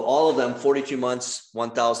 So all of them, 42 months,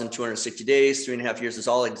 1,260 days, 3.5 years, is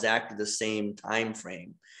all exactly the same time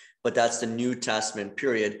frame. But that's the New Testament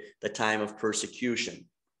period, the time of persecution.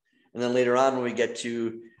 And then later on, when we get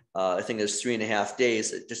to, I think there's 3.5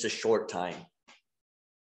 days, just a short time.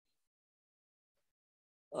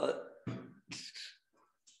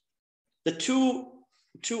 The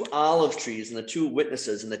two olive trees and the 2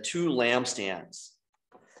 witnesses and the 2 lampstands.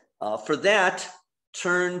 For that,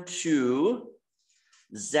 turn to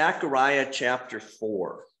Zechariah chapter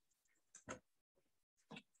 4.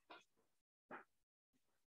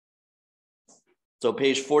 So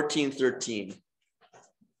page 1413.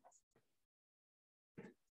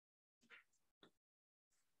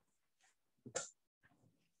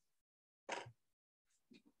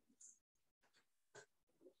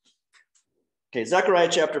 Okay, Zechariah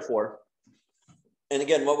chapter 4. And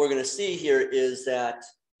again, what we're going to see here is that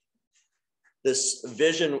this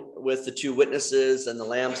vision with the 2 witnesses and the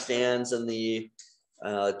lampstands and the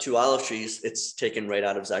 2 olive trees, it's taken right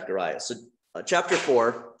out of Zechariah. So chapter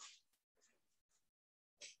 4.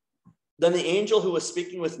 Then the angel who was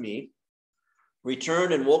speaking with me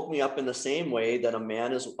returned and woke me up in the same way that a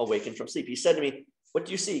man is awakened from sleep. He said to me, "What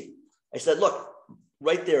do you see?" I said, "Look,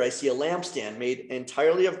 right there, I see a lampstand made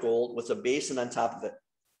entirely of gold with a basin on top of it,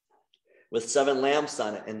 with 7 lamps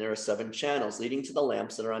on it, and there are 7 channels leading to the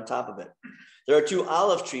lamps that are on top of it. There are 2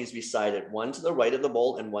 olive trees beside it, one to the right of the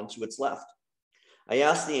bowl and one to its left." I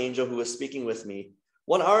asked the angel who was speaking with me,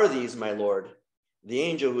 "What are these, my Lord?" The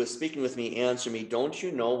angel who was speaking with me answered me, "Don't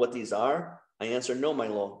you know what these are?" I answered, "No, my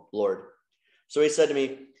Lord." So he said to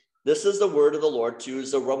me, "This is the word of the Lord to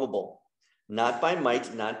Zerubbabel. Not by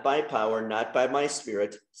might, not by power, not by my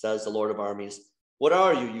spirit, says the Lord of armies. What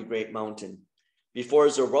are you, you great mountain? Before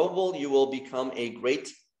Zerubbabel, you will become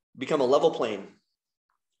a level plain.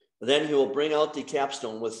 Then he will bring out the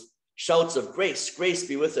capstone with shouts of grace, grace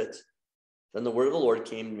be with it." Then the word of the Lord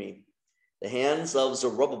came to me. "The hands of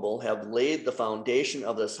Zerubbabel have laid the foundation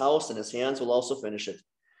of this house, and his hands will also finish it.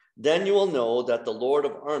 Then you will know that the Lord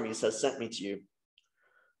of armies has sent me to you.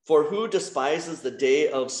 For who despises the day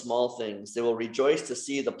of small things? They will rejoice to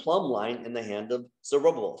see the plumb line in the hand of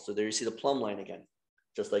Zerubbabel." So there you see the plumb line again,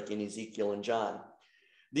 just like in Ezekiel and John.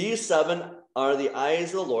 "These 7 are the eyes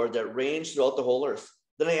of the Lord that range throughout the whole earth."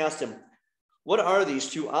 Then I asked him, "What are these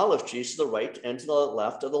 2 olive trees to the right and to the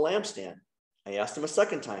left of the lampstand?" I asked him a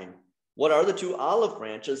second time, "What are the 2 olive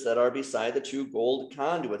branches that are beside the 2 gold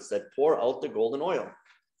conduits that pour out the golden oil?"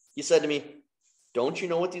 He said to me, "Don't you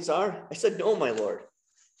know what these are?" I said, "No, my Lord."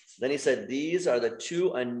 Then he said, "These are the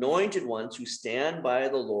 2 anointed ones who stand by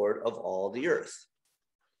the Lord of all the earth."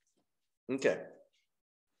 Okay.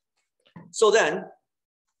 So then,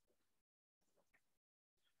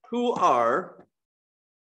 who are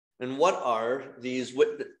and what are these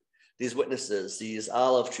witnesses, these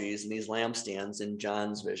olive trees and these lampstands in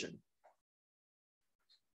John's vision?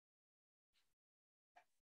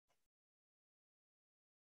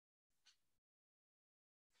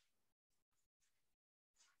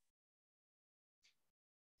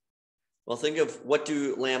 Well, think of, what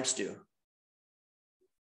do lamps do?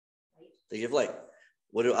 They give light.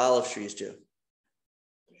 What do olive trees do?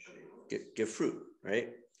 give fruit, right?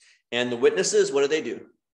 And the witnesses, what do?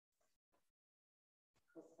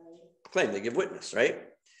 Proclaim, they give witness, right?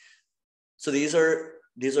 So these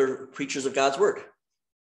are preachers of God's word.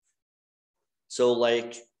 So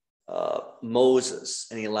like Moses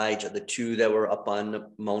and Elijah, the two that were up on the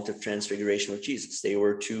Mount of Transfiguration with Jesus, they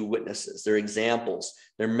were two witnesses. They're examples.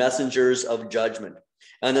 They're messengers of judgment.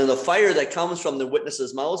 And then the fire that comes from the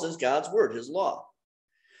witnesses' mouths is God's word, his law.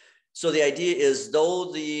 So the idea is,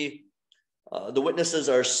 though the witnesses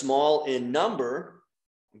are small in number,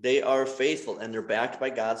 they are faithful and they're backed by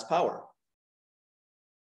God's power.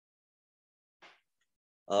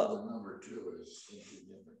 Number 2 is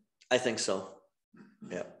insignificant. I think so.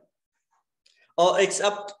 Yeah. Oh,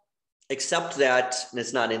 except that, and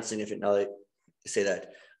it's not insignificant now that I say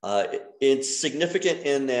that. It's significant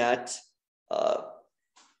in that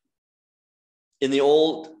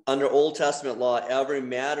under Old Testament law, every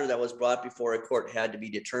matter that was brought before a court had to be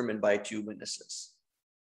determined by 2 witnesses.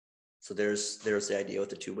 So there's the idea with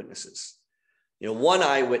the 2 witnesses. One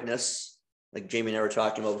eyewitness, like Jamie and I were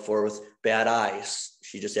talking about before, with bad eyes.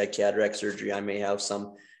 She just had cataract surgery. I may have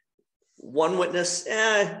some. One witness,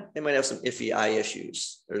 they might have some iffy eye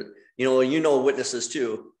issues. Or, witnesses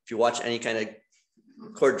too. If you watch any kind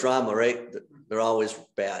of court drama, right, they're always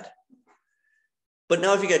bad. But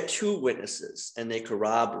now if you got 2 witnesses and they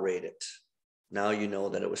corroborate it, now you know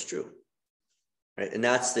that it was true, right? And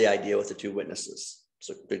that's the idea with the 2 witnesses.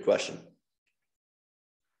 So good question.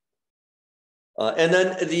 And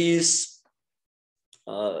then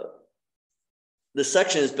the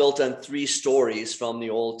section is built on 3 stories from the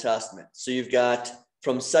Old Testament. So you've got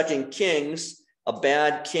from 2 Kings, a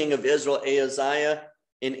bad king of Israel, Ahaziah,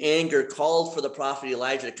 in anger called for the prophet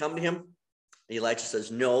Elijah to come to him. Elijah says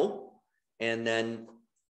no. And then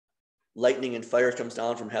lightning and fire comes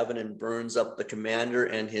down from heaven and burns up the commander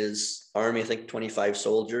and his army, I think 25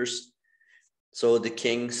 soldiers. So the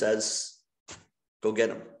king says, go get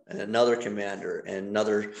him. And another commander and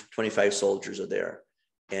another 25 soldiers are there.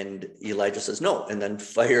 And Elijah says no. And then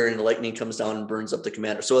fire and lightning comes down and burns up the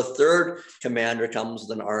commander. So a third commander comes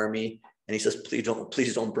with an army and he says,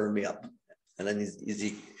 please don't burn me up. And then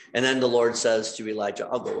and then the Lord says to Elijah,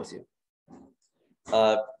 I'll go with you.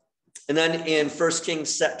 And then in 1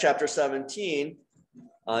 Kings chapter 17,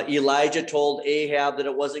 Elijah told Ahab that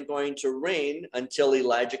it wasn't going to rain until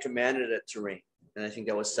Elijah commanded it to rain. And I think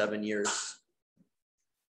that was 7 years.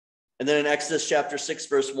 And then in Exodus chapter 6,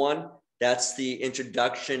 verse 1, that's the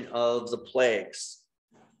introduction of the plagues.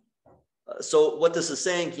 So what this is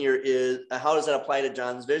saying here is, how does that apply to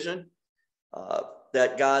John's vision?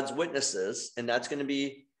 That God's witnesses, and that's going to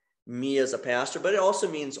be me as a pastor, but it also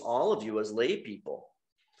means all of you as lay people,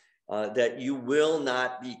 that you will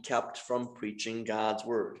not be kept from preaching God's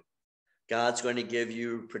word. God's going to give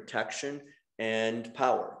you protection and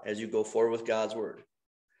power as you go forward with God's word.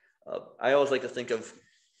 I always like to think of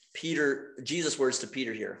Jesus' words to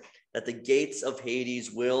Peter here, that the gates of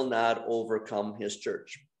Hades will not overcome his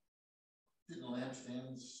church. Didn't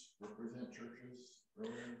lampstands represent churches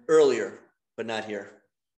earlier, but not here.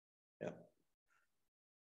 Yeah.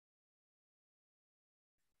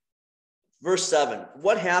 Verse 7,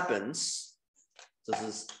 what happens? This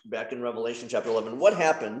is back in Revelation chapter 11. What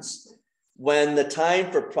happens when the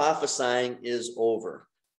time for prophesying is over?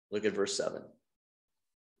 Look at verse 7.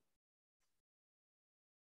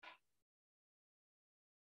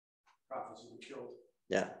 Prophets will be killed.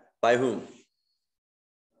 Yeah. By whom?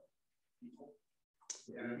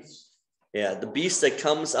 Yeah, the beast that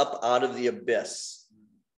comes up out of the abyss.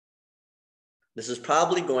 This is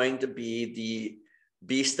probably going to be the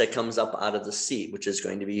beast that comes up out of the sea, which is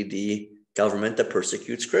going to be the government that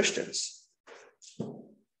persecutes Christians.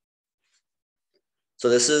 So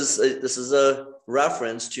this is a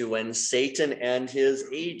reference to when Satan and his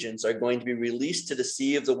agents are going to be released to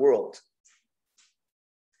deceive the world.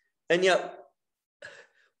 And yet,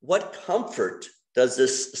 what comfort does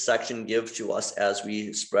this section give to us as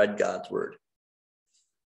we spread God's word?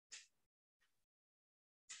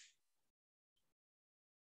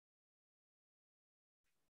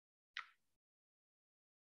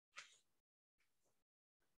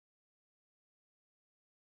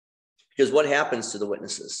 Because what happens to the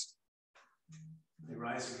witnesses? They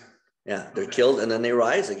rise again. Yeah, they're killed and then they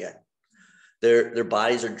rise again. Their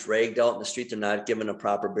bodies are dragged out in the street. They're not given a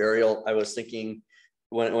proper burial. I was thinking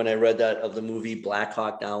when I read that of the movie Black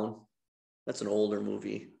Hawk Down. That's an older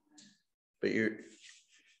movie, but you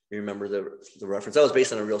remember the reference. That was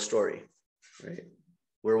based on a real story, right?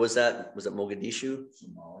 Where was that? Was it Mogadishu?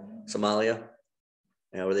 Somalia.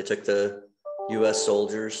 Yeah, where they took the U.S.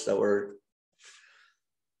 soldiers that were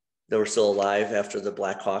that were still alive after the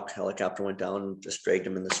Black Hawk helicopter went down and just dragged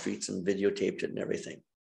them in the streets and videotaped it and everything.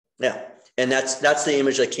 Yeah, and that's the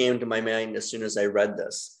image that came to my mind as soon as I read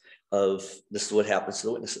this, of this is what happens to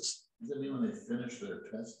the witnesses. Then when they finish their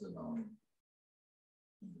testimony,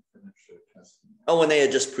 Oh, when they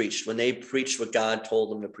had just preached, when they preached what God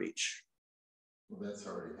told them to preach. Well, that's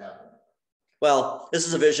already happened. Well, this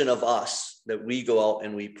is a vision of us, that we go out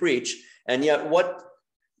and we preach, and yet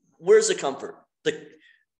where's the comfort?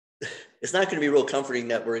 It's not going to be real comforting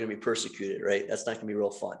that we're going to be persecuted, right? That's not going to be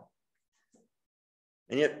real fun.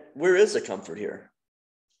 And yet, where is the comfort here?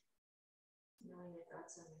 Knowing that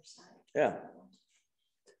God's on their side. Yeah.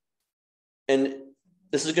 And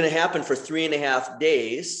this is going to happen for 3.5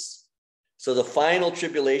 days. So the final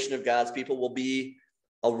tribulation of God's people will be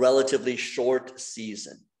a relatively short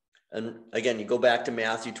season. And again, you go back to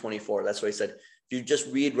Matthew 24. That's what I said. If you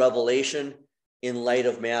just read Revelation in light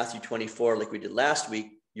of Matthew 24, like we did last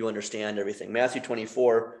week, you understand everything. Matthew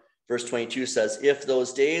 24, verse 22 says, if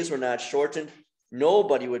those days were not shortened,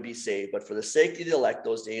 nobody would be saved. But for the sake of the elect,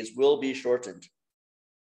 those days will be shortened.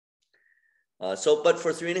 But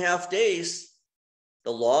for 3.5 days,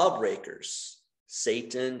 the lawbreakers,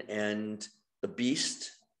 Satan and the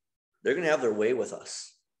beast, they're going to have their way with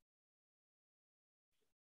us.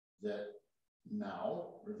 Is that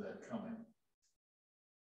now or is that coming?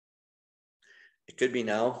 It could be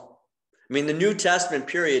now. I mean, the New Testament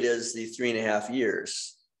period is the 3.5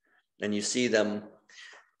 years. And you see them,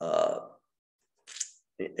 and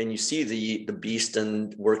you see the beast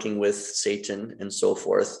and working with Satan and so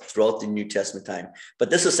forth throughout the New Testament time. But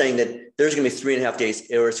this is saying that there's going to be 3.5 days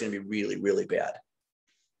where it's going to be really, really bad.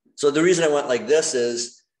 So the reason I went like this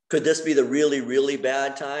is, could this be the really, really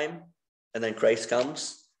bad time and then Christ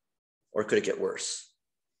comes? Or could it get worse?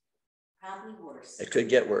 Probably worse. It could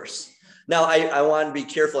get worse. Now, I want to be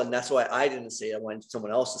careful, and that's why I didn't say it. I wanted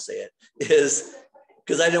someone else to say it, is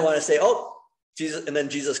because I didn't want to say, oh, Jesus, and then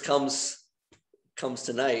Jesus comes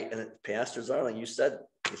tonight, and Pastor Zarling, you said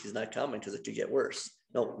he's not coming because it could get worse.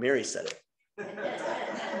 No, Mary said it.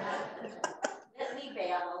 Let me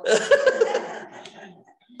bail.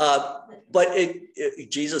 But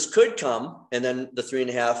Jesus could come, and then the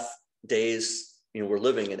 3.5 days, we're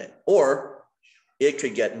living in it, or it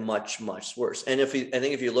could get much, much worse. And I think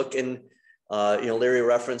if you look in, Larry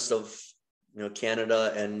referenced of,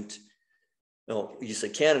 Canada, and you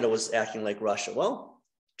said Canada was acting like Russia. Well,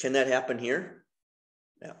 can that happen here?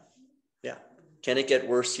 Yeah. Can it get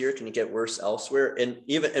worse here? Can it get worse elsewhere? And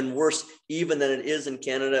worse even than it is in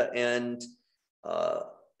Canada and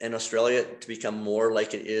Australia, to become more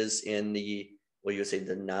like it is in the, what you would say,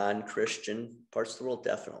 the non-Christian parts of the world?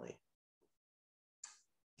 Definitely.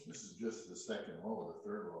 This is just the second woe. The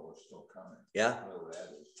third woe is still coming. Yeah. Whatever that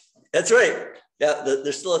is. That's right. Yeah,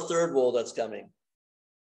 there's still a third woe that's coming.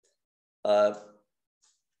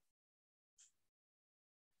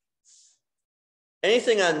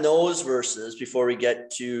 Anything on those verses before we get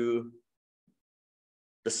to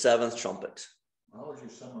the 7th trumpet? How would you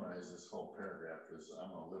summarize this whole paragraph? Because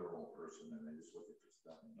I'm a literal person and I just look at this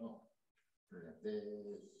stuff and know.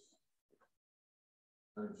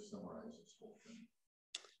 How would you summarize this whole thing?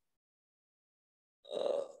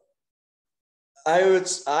 I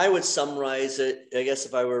would summarize it, I guess,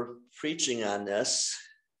 if I were preaching on this,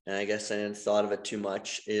 and I guess I hadn't thought of it too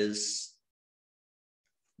much, is,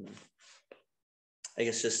 I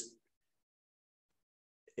guess just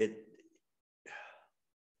it.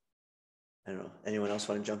 I don't know. Anyone else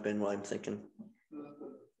want to jump in while I'm thinking?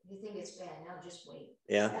 You think it's bad now? Just wait.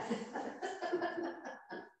 Yeah.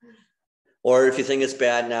 Or if you think it's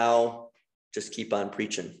bad now, just keep on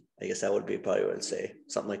preaching. I guess that would be probably what I'd say.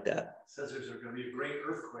 Something like that. It says there's going to be a great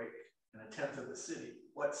earthquake in 1/10 of the city.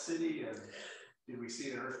 What city? And did we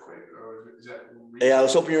see an earthquake, or is that? Yeah, I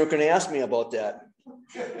was hoping you were going to ask me about that.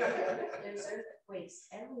 There's earthquakes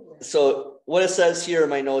everywhere. So what it says here in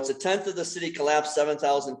my notes, 1/10 of the city collapsed,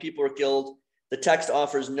 7,000 people were killed. The text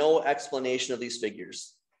offers no explanation of these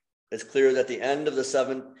figures. It's clear that at the end of the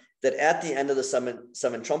seven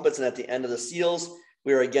trumpets and at the end of the seals,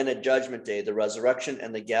 we are again at Judgment Day, the resurrection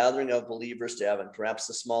and the gathering of believers to heaven. Perhaps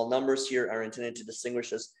the small numbers here are intended to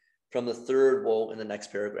distinguish us from the third woe in the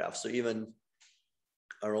next paragraph. So even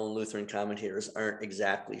our own Lutheran commentators aren't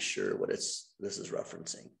exactly sure what this is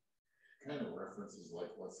referencing. Kind of references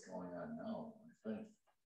like what's going on now, I think.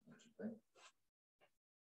 Don't you think?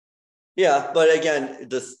 Yeah, but again,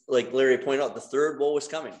 like Larry pointed out, the third woe is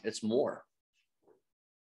coming. It's more.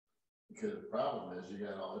 Because the problem is you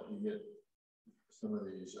get some of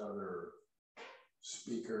these other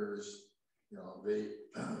speakers, they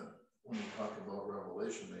when you talk about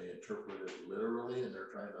Revelation, they interpret it literally, and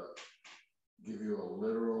they're trying to give you a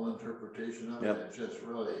literal interpretation of it. Yep. It just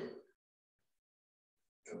really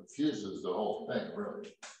confuses the whole thing, really.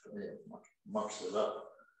 To me, it mucks it up.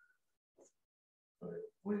 Like,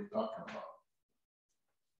 what are you talking about?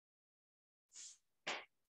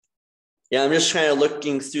 Yeah, I'm just kind of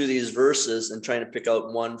looking through these verses and trying to pick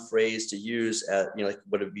out one phrase to use at, like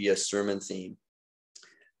what would be a sermon theme.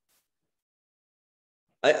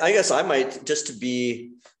 I guess I might, just to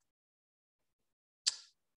be,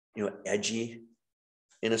 edgy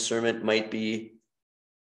in a sermon, might be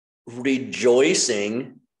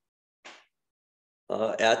rejoicing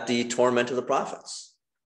at the torment of the prophets.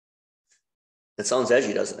 It sounds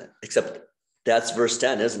edgy, doesn't it? Except that's verse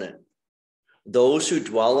 10, isn't it? Those who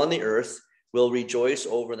dwell on the earth will rejoice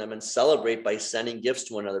over them and celebrate by sending gifts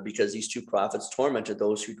to one another, because these two prophets tormented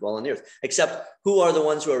those who dwell on the earth. Except, who are the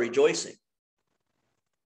ones who are rejoicing?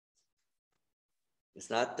 It's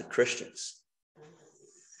not the Christians.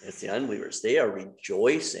 It's the unbelievers. They are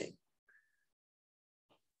rejoicing.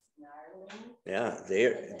 Yeah,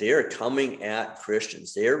 they're coming at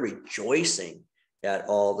Christians. They're rejoicing at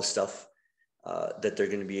all the stuff that they're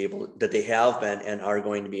going to be able, that they have been and are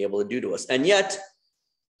going to be able to do to us. And yet,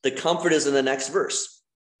 the comfort is in the next verse.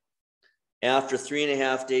 After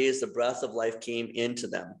 3.5 days, the breath of life came into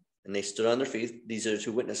them, and they stood on their feet. These are the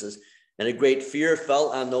two witnesses. And a great fear fell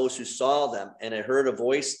on those who saw them. And I heard a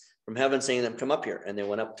voice from heaven saying to them, come up here. And they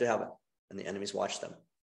went up to heaven, and the enemies watched them.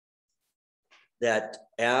 That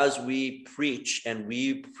as we preach, and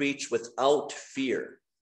we preach without fear,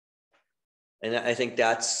 and I think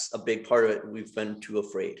that's a big part of it. We've been too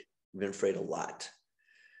afraid. We've been afraid a lot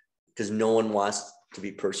because no one wants to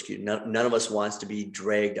be persecuted. None of us wants to be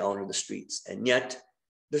dragged out into the streets. And yet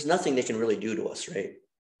there's nothing they can really do to us, right?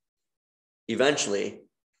 Eventually,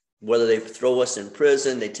 whether they throw us in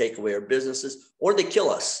prison, they take away our businesses, or they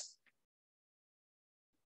kill us,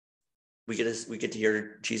 we get to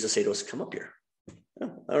hear Jesus say to us, come up here.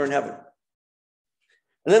 Or in heaven.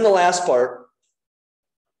 And then the last part,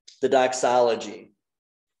 the doxology.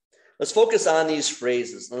 Let's focus on these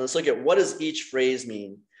phrases. And let's look at, what does each phrase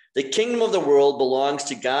mean? The kingdom of the world belongs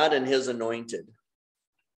to God and his anointed.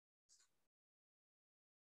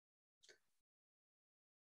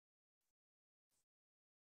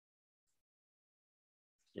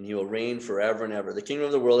 And he will reign forever and ever. The kingdom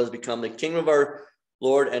of the world has become the kingdom of our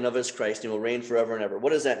Lord and of his Christ, and he will reign forever and ever.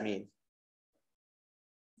 What does that mean?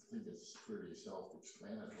 I think it's pretty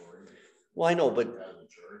self-explanatory. Well, I know, but As a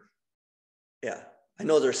church. yeah, I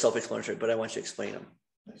know they're self-explanatory, but I want you to explain them.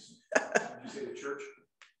 Did you say the church?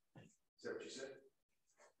 Is that what you said?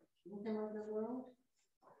 Kingdom of the world.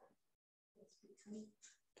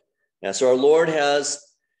 Yeah, so our Lord has,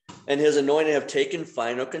 and his anointed have taken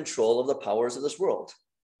final control of the powers of this world.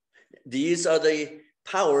 These are the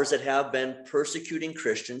powers that have been persecuting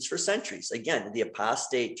Christians for centuries. Again, the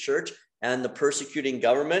apostate church and the persecuting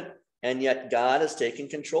government, and yet God has taken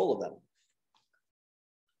control of them.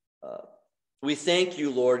 We thank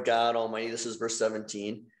you, Lord God Almighty, this is verse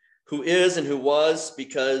 17, who is and who was,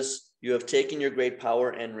 because you have taken your great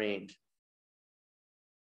power and reigned.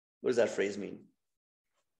 What does that phrase mean?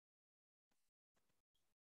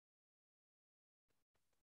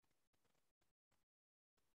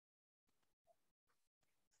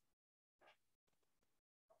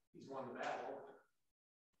 He's won the battle.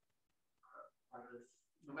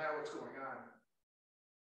 No matter what's going on,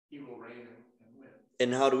 he will reign and win.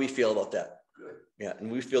 And how do we feel about that? Good. Yeah,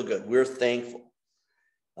 and we feel good. We're thankful.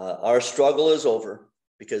 Our struggle is over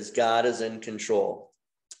because God is in control.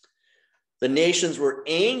 The nations were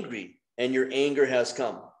angry, and your anger has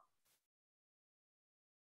come.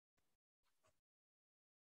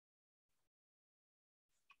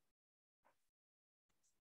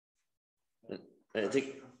 And I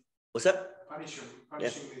think, what's that? Punishing the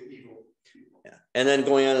evil people. Yeah. And then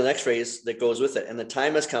going on to the next phrase that goes with it. And the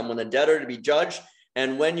time has come when the dead are to be judged,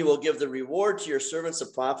 and when you will give the reward to your servants, the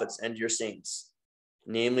prophets, and your saints,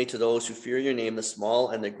 namely to those who fear your name, the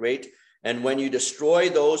small and the great, and when you destroy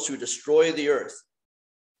those who destroy the earth.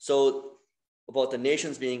 So about the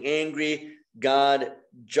nations being angry, God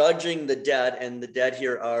judging the dead, and the dead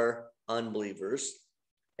here are unbelievers,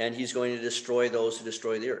 and he's going to destroy those who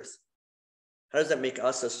destroy the earth. How does that make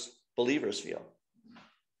us as believers feel?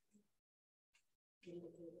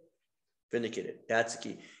 Vindicated. That's the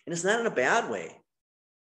key. And it's not in a bad way.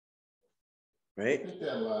 I Right? think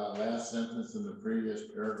that last sentence in the previous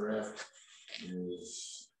paragraph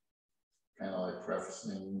is kind of like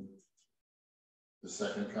prefacing the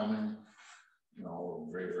second coming. You know,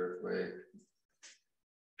 great earthquake,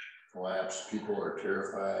 collapse, people are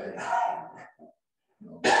terrified. You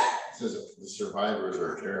know, it says the survivors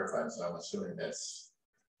are terrified, so I'm assuming that's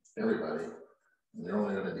everybody. And you're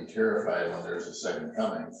only going to be terrified when there's a second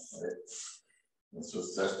coming, right?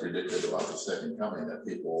 That's predicted about the second coming, that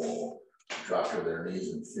people will drop to their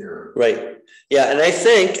knees in fear. Right. Yeah. And I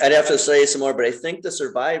think I'd have to say some more, but I think the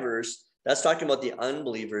survivors, that's talking about the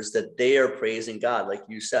unbelievers, that they are praising God, like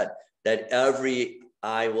you said, that every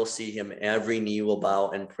eye will see him, every knee will bow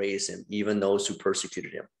and praise him, even those who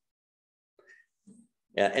persecuted him.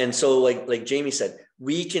 Yeah. And so like Jamie said,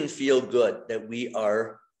 we can feel good that we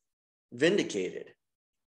are vindicated.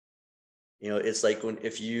 You know, it's like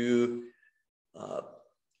if you,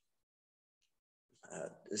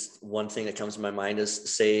 this one thing that comes to my mind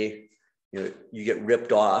is, say, you know, you get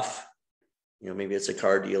ripped off, you know, maybe it's a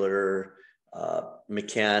car dealer,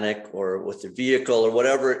 mechanic, or with your vehicle or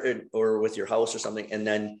whatever, or with your house or something, and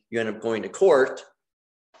then you end up going to court.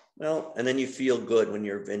 Well, and then you feel good when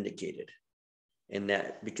you're vindicated in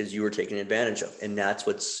that, because you were taken advantage of. And that's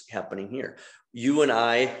what's happening here. You and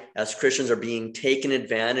I, as Christians, are being taken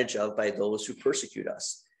advantage of by those who persecute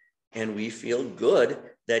us. And we feel good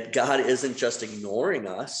that God isn't just ignoring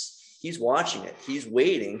us. He's watching it. He's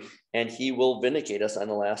waiting, and he will vindicate us on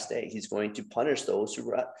the last day. He's going to punish those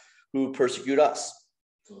who persecute us.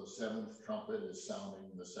 So the seventh trumpet is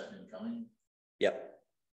sounding the second coming? Yep.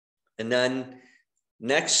 And then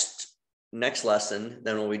next lesson,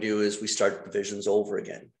 then what we do is we start the visions over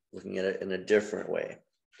again, looking at it in a different way.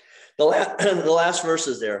 The last verse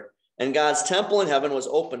is there. And God's temple in heaven was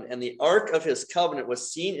opened, and the ark of his covenant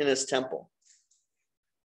was seen in his temple.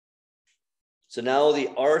 So now the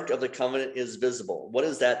ark of the covenant is visible. What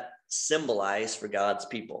does that symbolize for God's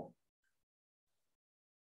people?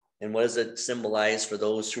 And what does it symbolize for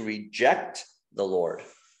those who reject the Lord?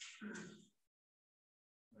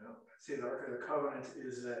 Well, see, the Ark of the Covenant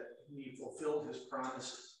is that he fulfilled his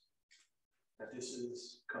promises, that this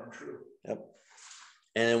is come true. Yep.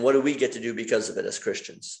 And what do we get to do because of it as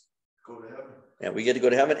Christians? Go to heaven. Yeah, we get to go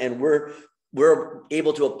to heaven, and we're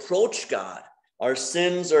able to approach God. Our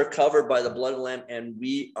sins are covered by the blood of the Lamb, and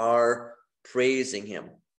we are praising him.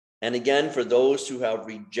 And again, for those who have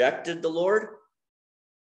rejected the Lord,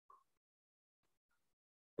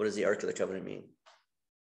 what does the Ark of the Covenant mean?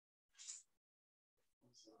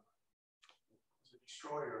 It's a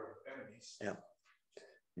destroyer of enemies. Yeah.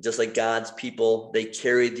 Just like God's people, they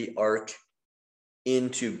carried the Ark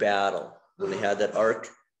into battle. When they had that Ark,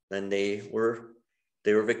 then they were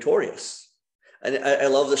victorious. And I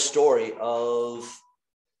love the story of,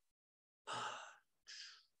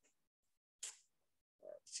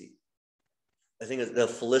 I think the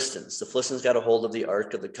Philistines. The Philistines got a hold of the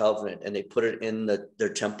Ark of the Covenant, and they put it in their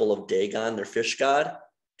temple of Dagon, their fish god.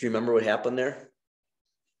 Do you remember what happened there?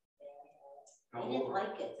 I didn't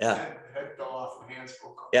like it. Yeah. Head fell off, my hands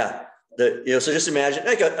broke off. Yeah. So just imagine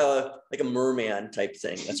like a merman type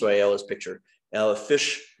thing. That's what I always picture. A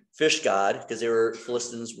fish god, because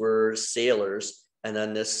Philistines were sailors, and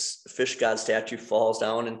then this fish god statue falls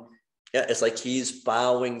down, and yeah, it's like he's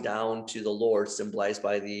bowing down to the Lord, symbolized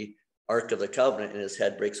by the Ark of the Covenant, and his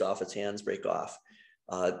head breaks off, his hands break off.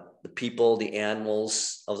 The people, the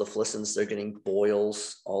animals of the Philistines, they're getting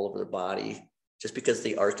boils all over their body just because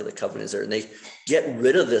the Ark of the Covenant is there, and they get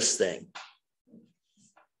rid of this thing.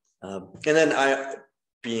 And then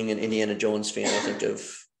being an Indiana Jones fan, I think of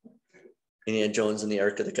Indiana Jones and the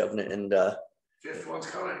Ark of the Covenant, and Fifth one's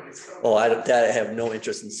coming. It's coming. oh, I have no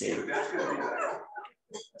interest in seeing. That's gonna be that.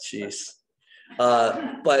 Jeez.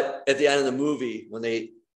 But at the end of the movie, when they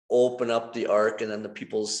open up the Ark, and then the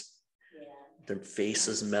people's their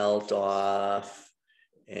faces melt off,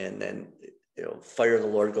 and then fire of the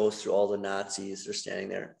Lord goes through all the Nazis. They're standing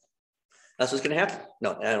there. That's what's going to happen.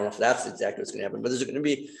 No, I don't know if that's exactly what's going to happen, but there's going to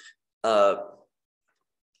be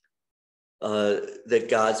that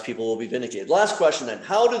God's people will be vindicated. Last question then: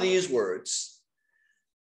 how do these words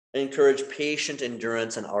encourage patient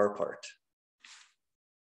endurance on our part?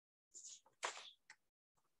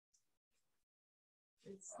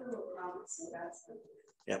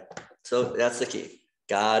 Yep. So that's the key.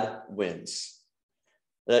 God wins.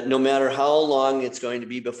 That no matter how long it's going to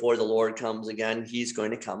be before the Lord comes again, he's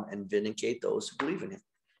going to come and vindicate those who believe in him.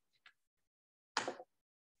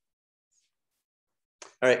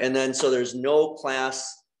 All right. And then, so there's no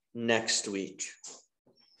class next week.